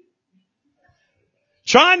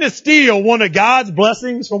 Trying to steal one of God's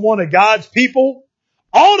blessings from one of God's people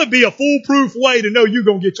ought to be a foolproof way to know you're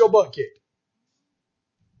going to get your butt kicked.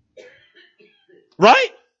 Right?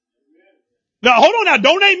 Now, hold on now.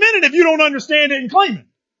 Don't amen it if you don't understand it and claim it.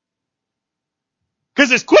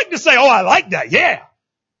 Because it's quick to say, oh, I like that. Yeah.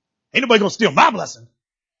 Ain't nobody going to steal my blessing.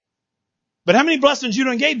 But how many blessings you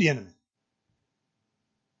done gave the enemy?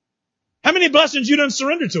 How many blessings you done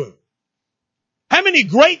surrendered to him? How many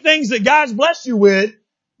great things that God's blessed you with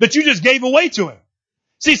that you just gave away to him?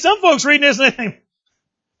 See, some folks reading this and they think,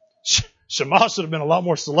 Shammah should have been a lot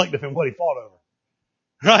more selective in what he fought over.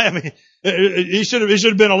 Right? I mean, he should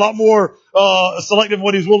have been a lot more selective in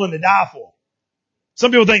what he was willing to die for.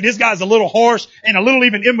 Some people think this guy's a little harsh and a little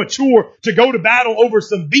even immature to go to battle over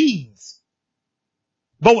some beans.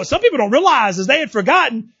 But what some people don't realize is they had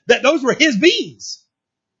forgotten that those were his beans.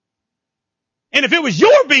 And if it was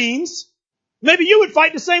your beans, maybe you would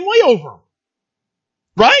fight the same way over them.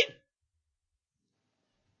 Right?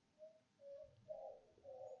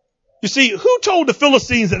 You see, who told the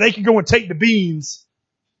Philistines that they could go and take the beans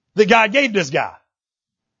that God gave this guy?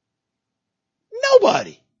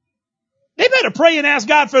 Nobody. They better pray and ask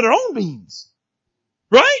God for their own beans.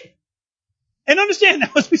 Right? And understand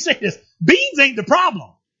now as we say this, beans ain't the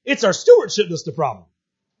problem. It's our stewardship that's the problem.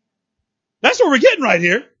 That's what we're getting right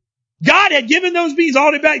here. God had given those beans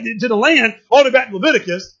all the way back to the land, all the way back to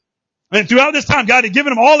Leviticus. And throughout this time, God had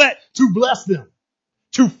given them all that to bless them,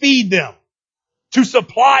 to feed them, to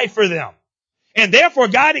supply for them. And therefore,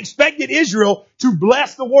 God expected Israel to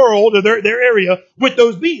bless the world or their area with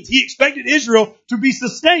those beans. He expected Israel to be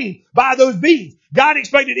sustained by those beans. God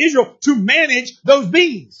expected Israel to manage those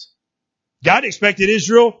beans. God expected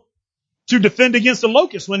Israel to defend against the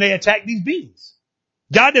locusts when they attacked these beans.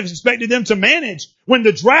 God expected them to manage when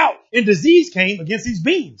the drought and disease came against these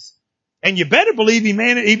beans. And you better believe he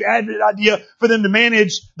had an idea for them to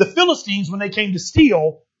manage the Philistines when they came to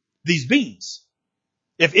steal these beans.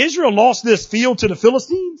 If Israel lost this field to the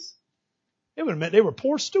Philistines, it would have meant they were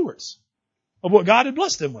poor stewards of what God had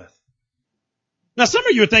blessed them with. Now, some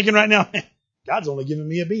of you are thinking right now, God's only giving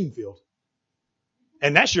me a bean field.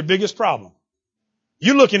 And that's your biggest problem.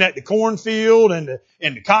 You're looking at the cornfield and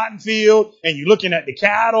the cotton field, and you're looking at the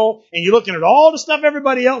cattle, and you're looking at all the stuff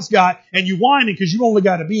everybody else got, and you whining because you only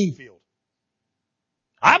got a bean field.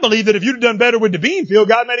 I believe that if you'd have done better with the bean field,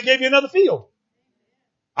 God might have gave you another field.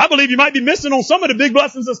 I believe you might be missing on some of the big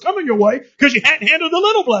blessings that's coming your way because you hadn't handled the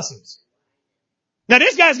little blessings. Now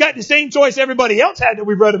this guy's got the same choice everybody else had that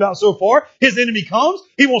we've read about so far. His enemy comes.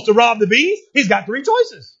 He wants to rob the beans. He's got three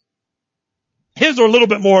choices. His are a little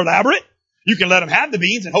bit more elaborate. You can let him have the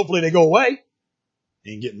beans and hopefully they go away.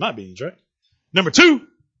 He ain't getting my beans, right? Number two,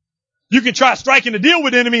 you can try striking a deal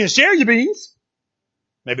with the enemy and share your beans.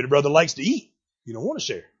 Maybe the brother likes to eat. You don't want to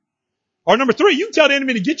share. Or number three, you can tell the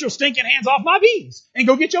enemy to get your stinking hands off my beans and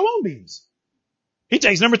go get your own beans. He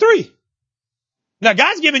takes number three. Now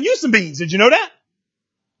God's giving you some beans. Did you know that?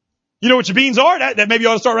 You know what your beans are? That maybe you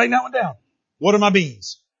ought to start writing that one down. What are my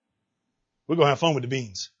beans? We're going to have fun with the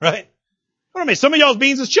beans, right? What I mean, some of y'all's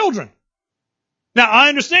beans is children. Now I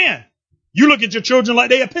understand. You look at your children like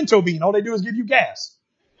they a pinto bean. All they do is give you gas.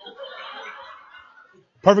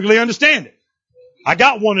 Perfectly understand it. I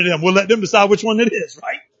got one of them. We'll let them decide which one it is,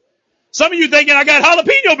 right? Some of you thinking I got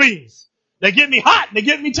jalapeno beans. They get me hot and they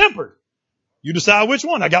get me tempered. You decide which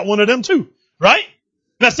one. I got one of them too, right?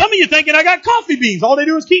 Now some of you thinking I got coffee beans. All they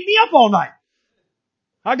do is keep me up all night.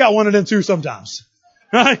 I got one of them too sometimes,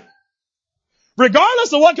 right?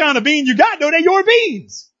 Regardless of what kind of bean you got, though, they're your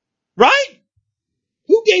beans, right?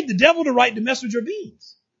 Who gave the devil the right to mess with your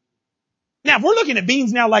beans? Now, if we're looking at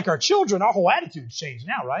beans now like our children, our whole attitude's changed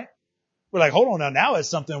now, right? We're like, hold on now it's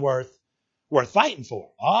something worth fighting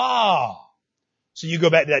for. So you go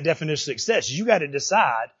back to that definition of success. You got to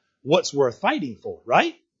decide what's worth fighting for,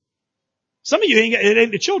 right? Some of you it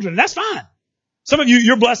ain't the children, and that's fine. Some of you,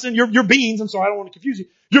 your blessing, your beans, I'm sorry, I don't want to confuse you.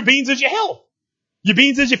 Your beans is your health. Your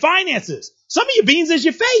beans is your finances. Some of your beans is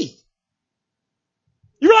your faith.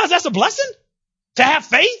 You realize that's a blessing? To have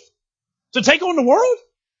faith? To take on the world?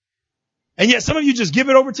 And yet some of you just give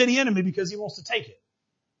it over to the enemy because he wants to take it.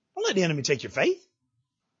 Don't let the enemy take your faith.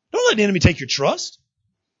 Don't let the enemy take your trust.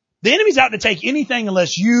 The enemy's out to take anything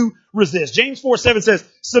unless you resist. James 4:7 says,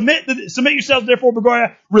 submit yourselves therefore before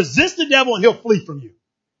God, resist the devil and he'll flee from you.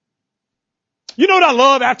 You know what I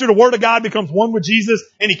love after the word of God becomes one with Jesus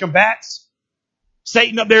and he combats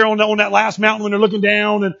Satan up there on that last mountain when they're looking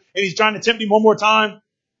down and he's trying to tempt him one more time?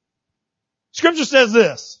 Scripture says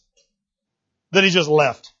this, that he just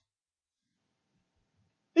left.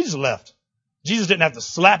 He just left. Jesus didn't have to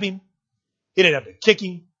slap him. He didn't have to kick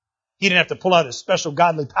him. He didn't have to pull out his special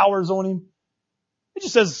godly powers on him. It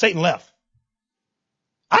just says Satan left.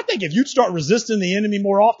 I think if you'd start resisting the enemy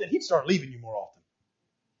more often, he'd start leaving you more often.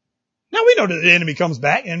 Now we know that the enemy comes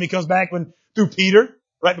back. The enemy comes back through Peter,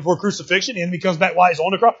 right before crucifixion. The enemy comes back while he's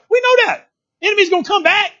on the cross. We know that. The enemy's going to come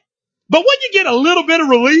back. But wouldn't you get a little bit of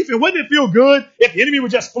relief and wouldn't it feel good if the enemy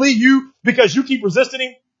would just flee you because you keep resisting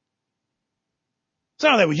him? It's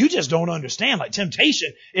not that you just don't understand. Like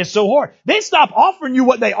temptation is so hard. They stop offering you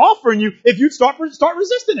what they offering you if you start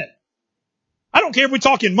resisting it. I don't care if we're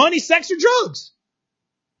talking money, sex, or drugs.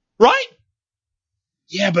 Right?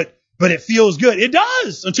 Yeah, but it feels good. It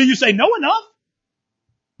does until you say no enough.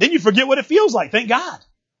 Then you forget what it feels like. Thank God.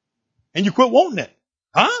 And you quit wanting it.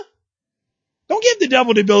 Huh? Don't give the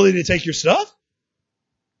devil the ability to take your stuff.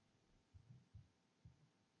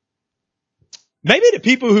 Maybe the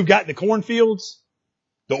people who've got the cornfields,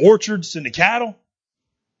 the orchards, and the cattle,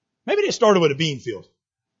 maybe they started with a bean field.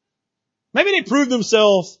 Maybe they proved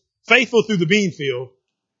themselves faithful through the bean field,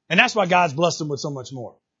 and that's why God's blessed them with so much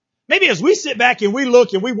more. Maybe as we sit back and we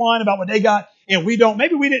look and we whine about what they got and we don't,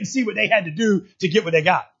 maybe we didn't see what they had to do to get what they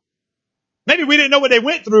got. Maybe we didn't know what they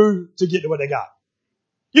went through to get to what they got.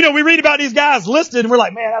 You know, we read about these guys listed and we're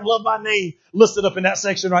like, man, I'd love my name listed up in that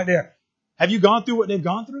section right there. Have you gone through what they've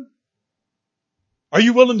gone through? Are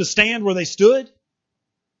you willing to stand where they stood?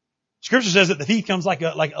 Scripture says that the thief comes or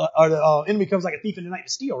the enemy comes like a thief in the night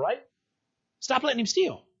to steal, right? Stop letting him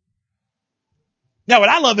steal. Now, what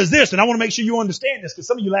I love is this, and I want to make sure you understand this, because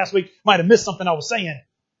some of you last week might have missed something I was saying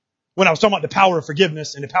when I was talking about the power of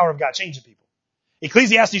forgiveness and the power of God changing people.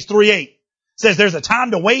 Ecclesiastes 3:8 says there's a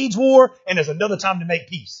time to wage war and there's another time to make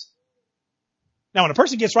peace. Now, when a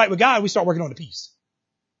person gets right with God, we start working on the peace.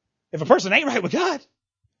 If a person ain't right with God,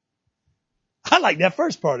 I like that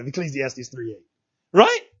first part of Ecclesiastes 3:8.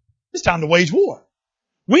 Right? It's time to wage war.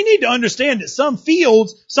 We need to understand that some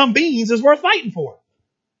fields, some beans is worth fighting for.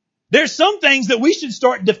 There's some things that we should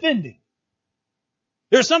start defending.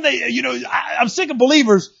 There's something, I'm sick of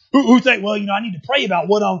believers who think, well, I need to pray about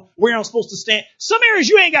where I'm supposed to stand. Some areas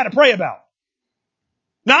you ain't got to pray about.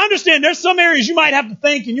 Now I understand there's some areas you might have to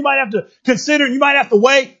think and you might have to consider and you might have to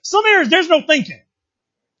weigh. Some areas there's no thinking.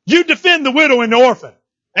 You defend the widow and the orphan.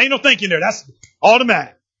 Ain't no thinking there. That's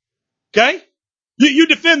automatic. Okay? You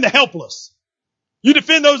defend the helpless. You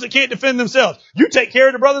defend those that can't defend themselves. You take care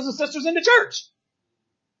of the brothers and sisters in the church.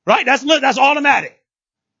 Right? That's automatic.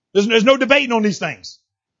 There's no debating on these things.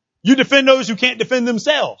 You defend those who can't defend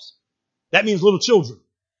themselves. That means little children.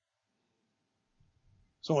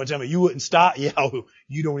 Someone tell me, you wouldn't stop? Yeah,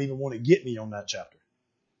 you don't even want to get me on that chapter.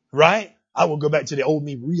 Right? I will go back to the old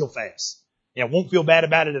me real fast. Yeah, I won't feel bad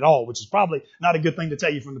about it at all, which is probably not a good thing to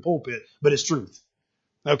tell you from the pulpit, but it's truth.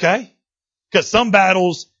 Okay? Because some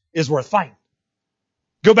battles is worth fighting.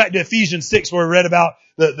 Go back to Ephesians 6 where we read about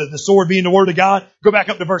the sword being the word of God. Go back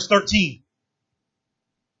up to verse 13.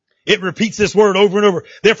 It repeats this word over and over.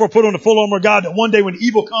 Therefore put on the full armor of God that one day when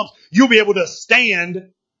evil comes, you'll be able to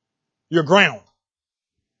stand your ground.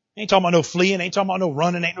 Ain't talking about no fleeing, ain't talking about no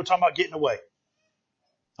running, ain't no talking about getting away.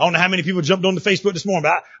 I don't know how many people jumped on the Facebook this morning,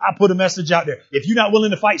 but I put a message out there. If you're not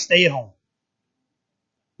willing to fight, stay at home.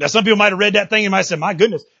 Now some people might have read that thing and might have said, my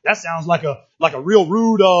goodness, that sounds like a real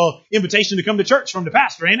rude invitation to come to church from the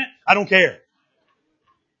pastor, ain't it? I don't care.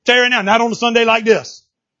 Tell you right now, not on a Sunday like this.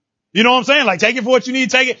 You know what I'm saying? Like, take it for what you need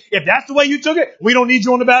to take it. If that's the way you took it, we don't need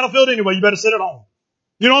you on the battlefield anyway. You better sit at home.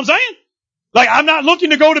 You know what I'm saying? Like, I'm not looking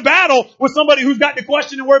to go to battle with somebody who's got to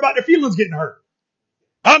question and worry about their feelings getting hurt.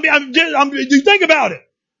 You think about it.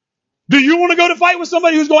 Do you want to go to fight with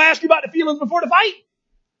somebody who's going to ask you about the feelings before the fight?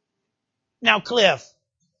 Now, Cliff,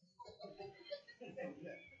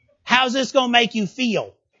 how's this going to make you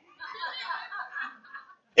feel?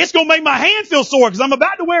 It's going to make my hand feel sore because I'm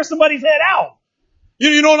about to wear somebody's head out.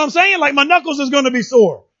 You know what I'm saying? Like my knuckles is going to be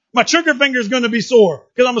sore. My trigger finger is going to be sore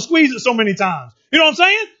because I'm going to squeeze it so many times. You know what I'm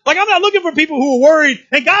saying? Like I'm not looking for people who are worried.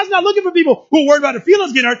 And God's not looking for people who are worried about their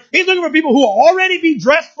feelings getting hurt. He's looking for people who will already be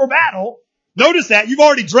dressed for battle. Notice that. You've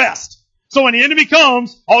already dressed. So when the enemy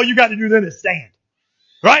comes, all you got to do then is stand.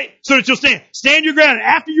 Right? So that you'll stand. Stand your ground. And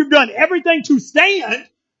after you've done everything to stand,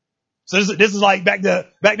 so this is like back to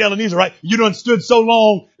Ebenezer, right? You done stood so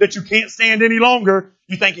long that you can't stand any longer.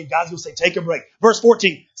 You thinking God's going to say, take a break. Verse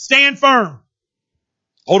 14, stand firm.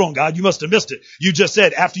 Hold on, God, you must have missed it. You just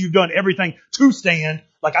said after you've done everything to stand,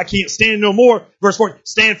 like I can't stand no more. Verse 14,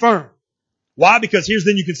 stand firm. Why? Because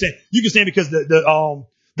then you can stand. You can stand because the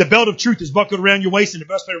belt of truth is buckled around your waist and the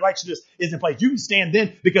breastplate of righteousness is in place. You can stand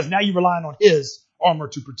then because now you're relying on his armor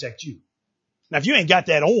to protect you. Now, if you ain't got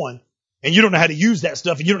that on and you don't know how to use that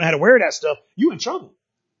stuff and you don't know how to wear that stuff, you in trouble.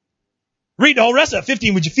 Read the whole rest of it.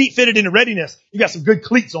 15, with your feet fitted into readiness. You got some good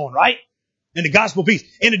cleats on, right? And the gospel peace.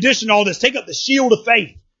 In addition to all this, take up the shield of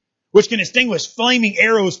faith, which can extinguish flaming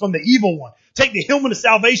arrows from the evil one. Take the helmet of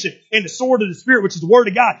salvation and the sword of the Spirit, which is the word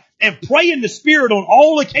of God, and pray in the Spirit on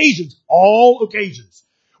all occasions,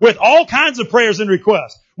 with all kinds of prayers and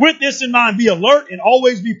requests. With this in mind, be alert and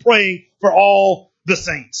always be praying for all the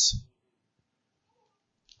saints.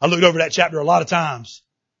 I looked over that chapter a lot of times.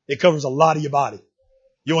 It covers a lot of your body.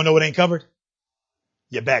 You want to know what ain't covered?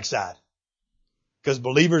 Your backside. Because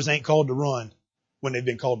believers ain't called to run when they've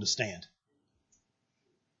been called to stand.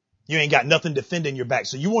 You ain't got nothing defending your back.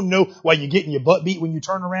 So you want to know why you're getting your butt beat when you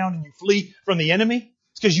turn around and you flee from the enemy?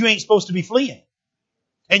 It's because you ain't supposed to be fleeing.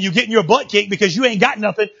 And you're getting your butt kicked because you ain't got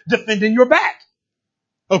nothing defending your back.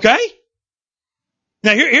 Okay?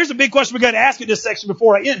 Now here's a big question we got to ask in this section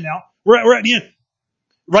before I end now. We're at the end.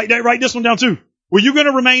 Write this one down too. Were you going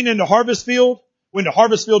to remain in the harvest field when the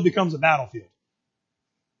harvest field becomes a battlefield?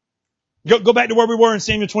 Go back to where we were in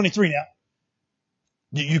Samuel 23 now.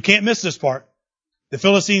 You can't miss this part. The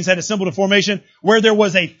Philistines had assembled a formation where there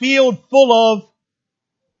was a field full of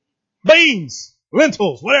beans,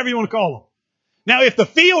 lentils, whatever you want to call them. Now, if the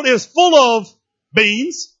field is full of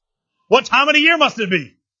beans, what time of the year must it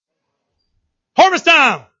be? Harvest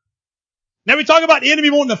time. Now we talk about the enemy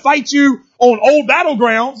wanting to fight you on old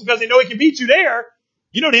battlegrounds because they know he can beat you there.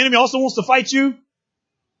 You know the enemy also wants to fight you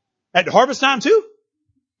at the harvest time too.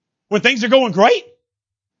 When things are going great.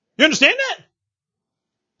 You understand that?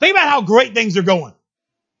 Think about how great things are going.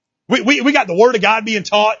 We got the Word of God being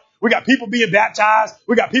taught. We got people being baptized.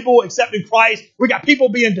 We got people accepting Christ. We got people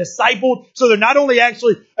being discipled. So they're not only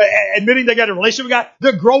actually admitting they got a relationship with God,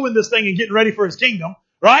 they're growing this thing and getting ready for His kingdom,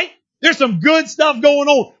 right? There's some good stuff going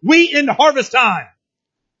on. We in the harvest time.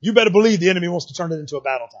 You better believe the enemy wants to turn it into a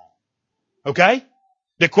battle time. Okay?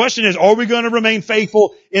 The question is, are we going to remain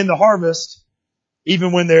faithful in the harvest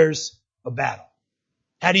even when there's a battle?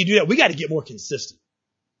 How do you do that? We got to get more consistent.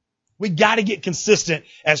 We got to get consistent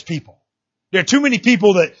as people. There are too many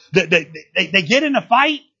people that they get in a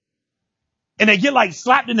fight and they get like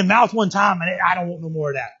slapped in the mouth one time and I don't want no more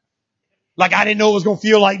of that. Like I didn't know it was going to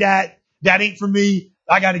feel like that. That ain't for me.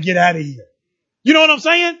 I got to get out of here. You know what I'm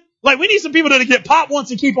saying? Like we need some people that get popped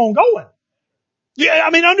once and keep on going. Yeah, I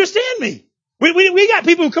mean, understand me. We got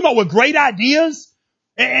people who come up with great ideas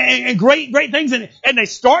and great things and they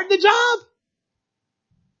start the job,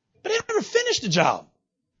 but they never finish the job.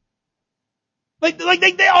 Like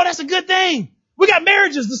oh, that's a good thing. We got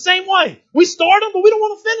marriages the same way. We start them, but we don't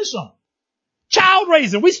want to finish them. Child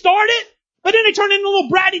raising, we start it, but then they turn into little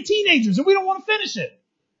bratty teenagers and we don't want to finish it.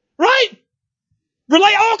 Right?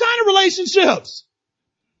 All kind of relationships.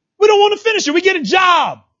 We don't want to finish it. We get a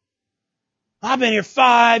job. I've been here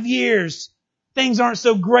 5 years. Things aren't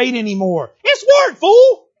so great anymore. It's work,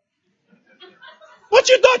 fool. What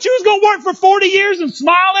you thought you was going to work for 40 years and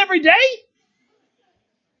smile every day?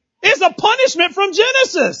 It's a punishment from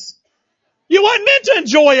Genesis. You weren't meant to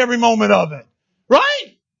enjoy every moment of it.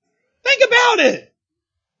 Right? Think about it.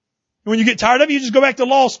 When you get tired of it, you just go back to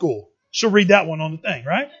law school. She'll read that one on the thing,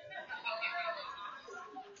 right?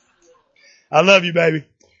 I love you, baby.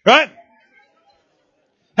 Right?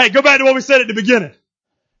 Hey, go back to what we said at the beginning.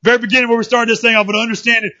 Very beginning where we started this thing off with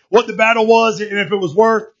understanding what the battle was and if it was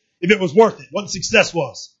worth it, what the success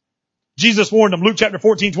was. Jesus warned them, Luke chapter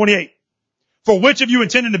 14:28. For which of you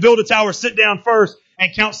intending to build a tower, sit down first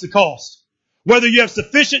and counts the cost, whether you have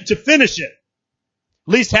sufficient to finish it.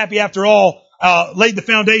 Least happy after all, laid the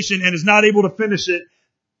foundation and is not able to finish it.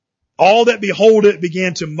 All that behold it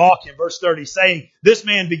began to mock him. Verse 30 saying, this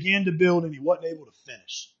man began to build and he wasn't able to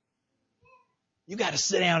finish. You got to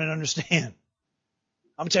sit down and understand.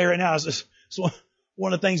 I'm going to tell you right now, it's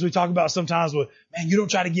one of the things we talk about sometimes with, man, you don't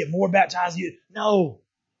try to get more baptized. No.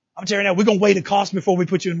 I'm going to tell you right now, we're going to weigh the cost before we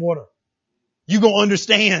put you in water. You're going to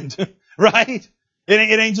understand, right?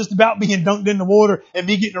 It ain't just about being dunked in the water and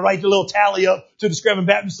me getting to write the little tally up to the Screven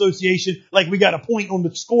Baptist Association like we got a point on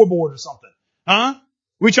the scoreboard or something. Huh?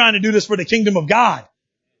 We're trying to do this for the kingdom of God.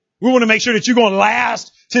 We want to make sure that you're going to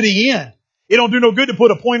last to the end. It don't do no good to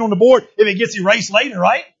put a point on the board if it gets erased later,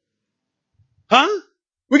 right? Huh?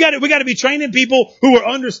 We got to be training people who are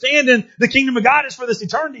understanding the kingdom of God is for this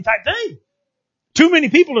eternity type thing. Too many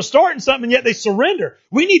people are starting something and yet they surrender.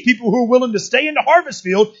 We need people who are willing to stay in the harvest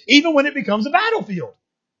field even when it becomes a battlefield.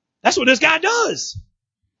 That's what this guy does.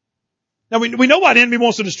 Now we know why the enemy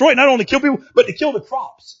wants to destroy it, not only kill people, but to kill the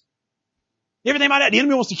crops. You ever think about that? The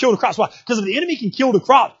enemy wants to kill the crops. Why? Because if the enemy can kill the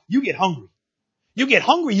crop, you get hungry. You get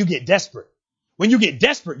hungry, you get desperate. When you get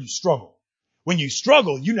desperate, you struggle. When you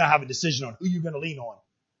struggle, you now have a decision on who you're going to lean on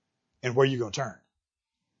and where you're going to turn.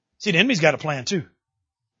 See, the enemy's got a plan too.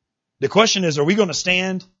 The question is, are we going to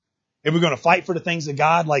stand and we're going to fight for the things of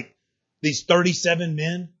God like these 37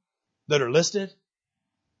 men that are listed?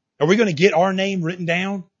 Are we going to get our name written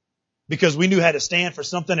down because we knew how to stand for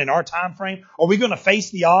something in our time frame? Are we going to face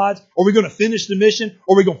the odds? Are we going to finish the mission?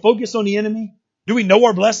 Are we going to focus on the enemy? Do we know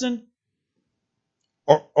our blessing?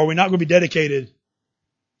 Or are we not going to be dedicated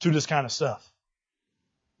to this kind of stuff?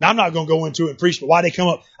 Now, I'm not going to go into it and preach, but why they come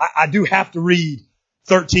up, I do have to read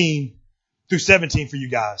 13 through 17 for you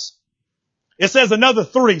guys. It says another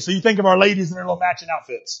 3, so you think of our ladies in their little matching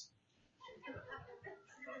outfits.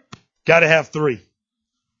 Got to have 3.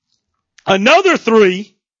 Another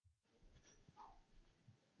 3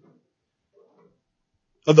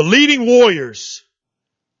 of the leading warriors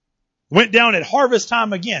went down at harvest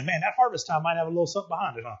time again. Man, that harvest time might have a little something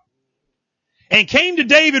behind it, huh? And came to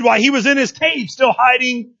David while he was in his cave, still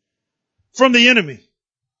hiding from the enemy,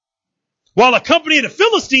 while a company of the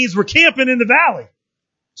Philistines were camping in the valley.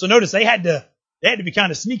 So notice they had to be kind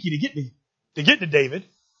of sneaky to get to David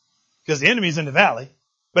because the enemy's in the valley,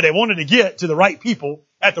 but they wanted to get to the right people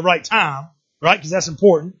at the right time, right? Because that's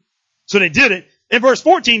important. So they did it. In verse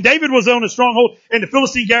 14, David was on a stronghold and the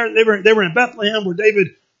Philistine garrison, they were in Bethlehem where David,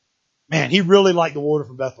 man, he really liked the water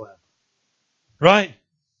from Bethlehem, right?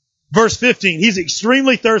 Verse 15, he's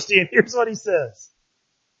extremely thirsty, and here's what he says.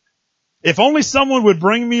 If only someone would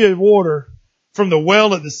bring me a water from the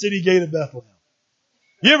well at the city gate of Bethlehem.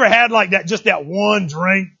 You ever had like that, just that one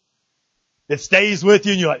drink that stays with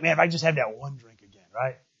you and you're like, man, if I just had that one drink again,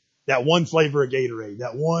 right? That one flavor of Gatorade,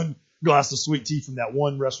 that one glass of sweet tea from that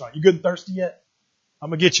one restaurant. You good and thirsty yet? I'm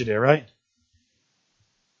going to get you there, right?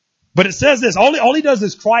 But it says this, all he does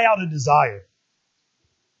is cry out a desire.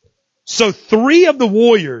 So 3 of the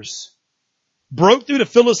warriors broke through the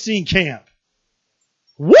Philistine camp.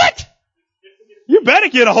 What? You better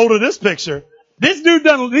get a hold of this picture. These 3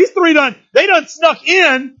 done snuck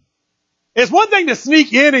in. It's one thing to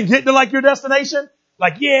sneak in and get to like your destination.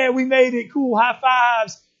 Like, yeah, we made it, cool, high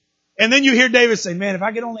fives. And then you hear David say, man, if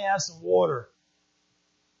I could only have some water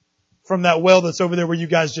from that well that's over there where you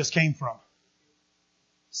guys just came from.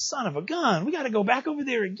 Son of a gun, we got to go back over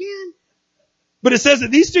there again. But it says that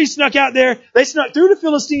these 3 snuck out there. They snuck through the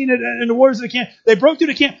Philistine and the warriors of the camp. They broke through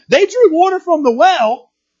the camp. They drew water from the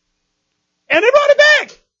well and they brought it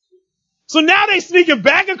back. So now they sneaking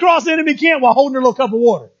back across the enemy camp while holding their little cup of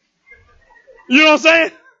water. You know what I'm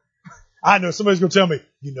saying? I know somebody's going to tell me,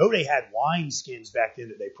 you know they had wine skins back then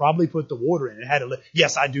that they probably put the water in. It had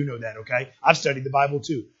yes, I do know that, okay? I've studied the Bible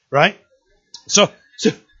too, right? So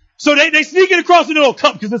they sneak it across in a little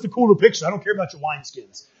cup because it's a cooler picture. I don't care about your wine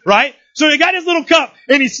skins, right? So they got his little cup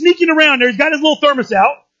and he's sneaking around there. He's got his little thermos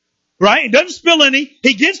out, right? He doesn't spill any.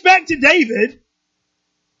 He gets back to David.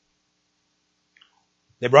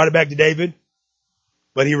 They brought it back to David,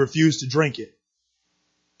 but he refused to drink it.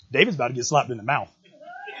 David's about to get slapped in the mouth.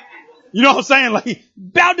 You know what I'm saying? Like,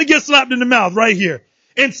 about to get slapped in the mouth right here.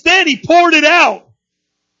 Instead, he poured it out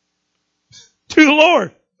to the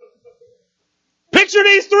Lord. Picture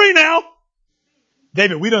these 3 now.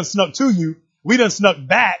 David, we done snuck to you. We done snuck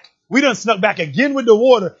back. We done snuck back again with the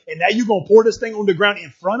water. And now you going to pour this thing on the ground in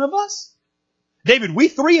front of us? David, we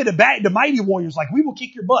 3 are the mighty warriors. Like, we will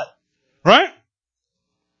kick your butt. Right?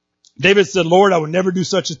 David said, Lord, I would never do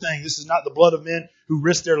such a thing. This is not the blood of men who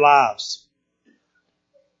risk their lives.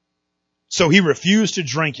 So he refused to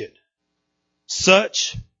drink it.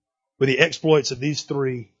 Such were the exploits of these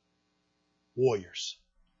 3 warriors.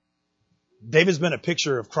 David's been a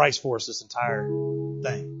picture of Christ for us this entire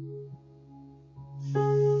thing.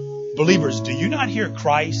 Believers, do you not hear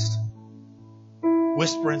Christ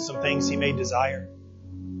whispering some things he may desire?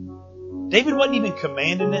 David wasn't even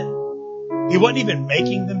commanding it. He wasn't even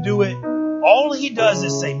making them do it. All he does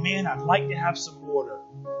is say, man, I'd like to have some water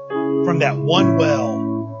from that one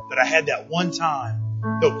well that I had that one time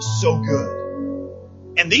that was so good.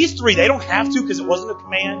 And these 3, they don't have to because it wasn't a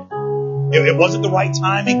command. It wasn't the right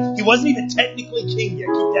timing. He wasn't even technically king yet.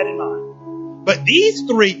 Keep that in mind. But these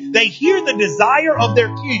 3, they hear the desire of their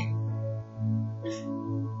king.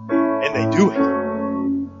 And they do it.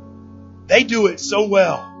 They do it so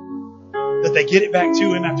well that they get it back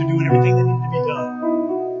to him after doing everything that needed to be done.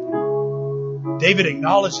 David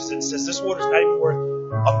acknowledges it and says, this water's not even worth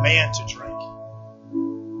a man to drink.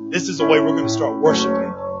 This is the way we're going to start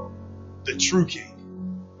worshiping the true king.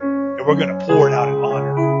 And we're going to pour it out in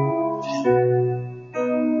honor of him.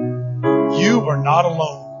 You are not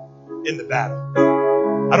alone in the battle.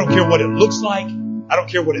 I don't care what it looks like. I don't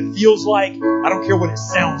care what it feels like. I don't care what it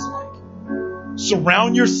sounds like.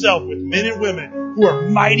 Surround yourself with men and women who are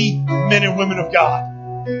mighty men and women of God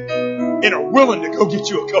and are willing to go get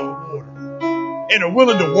you a cup of water and are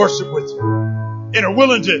willing to worship with you and are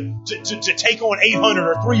willing to take on 800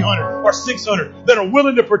 or 300 or 600 that are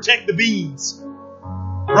willing to protect the beans.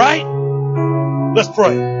 Right? Let's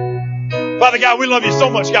pray. Father God, we love you so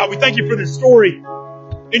much, God. We thank you for this story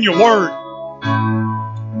in your word.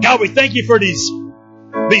 God, we thank you for these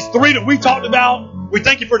 3 that we talked about. We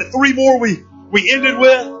thank you for the 3 more we ended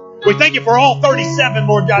with. We thank you for all 37,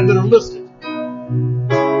 Lord God, that are listed.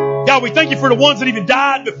 God, we thank you for the ones that even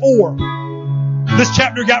died before this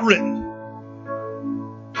chapter got written.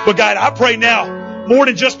 But God, I pray now, more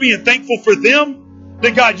than just being thankful for them,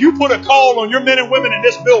 that God, you put a call on your men and women in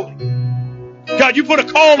this building. God, you put a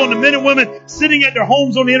call on the men and women sitting at their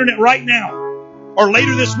homes on the internet right now, or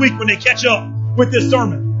later this week when they catch up with this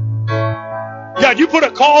sermon. God, you put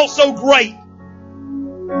a call so great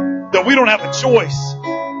that we don't have a choice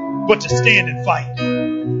but to stand and fight.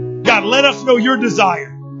 God, let us know your desire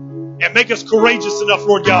and make us courageous enough,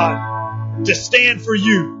 Lord God, to stand for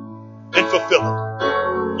you and fulfill it.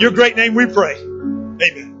 In your great name we pray.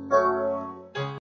 Amen.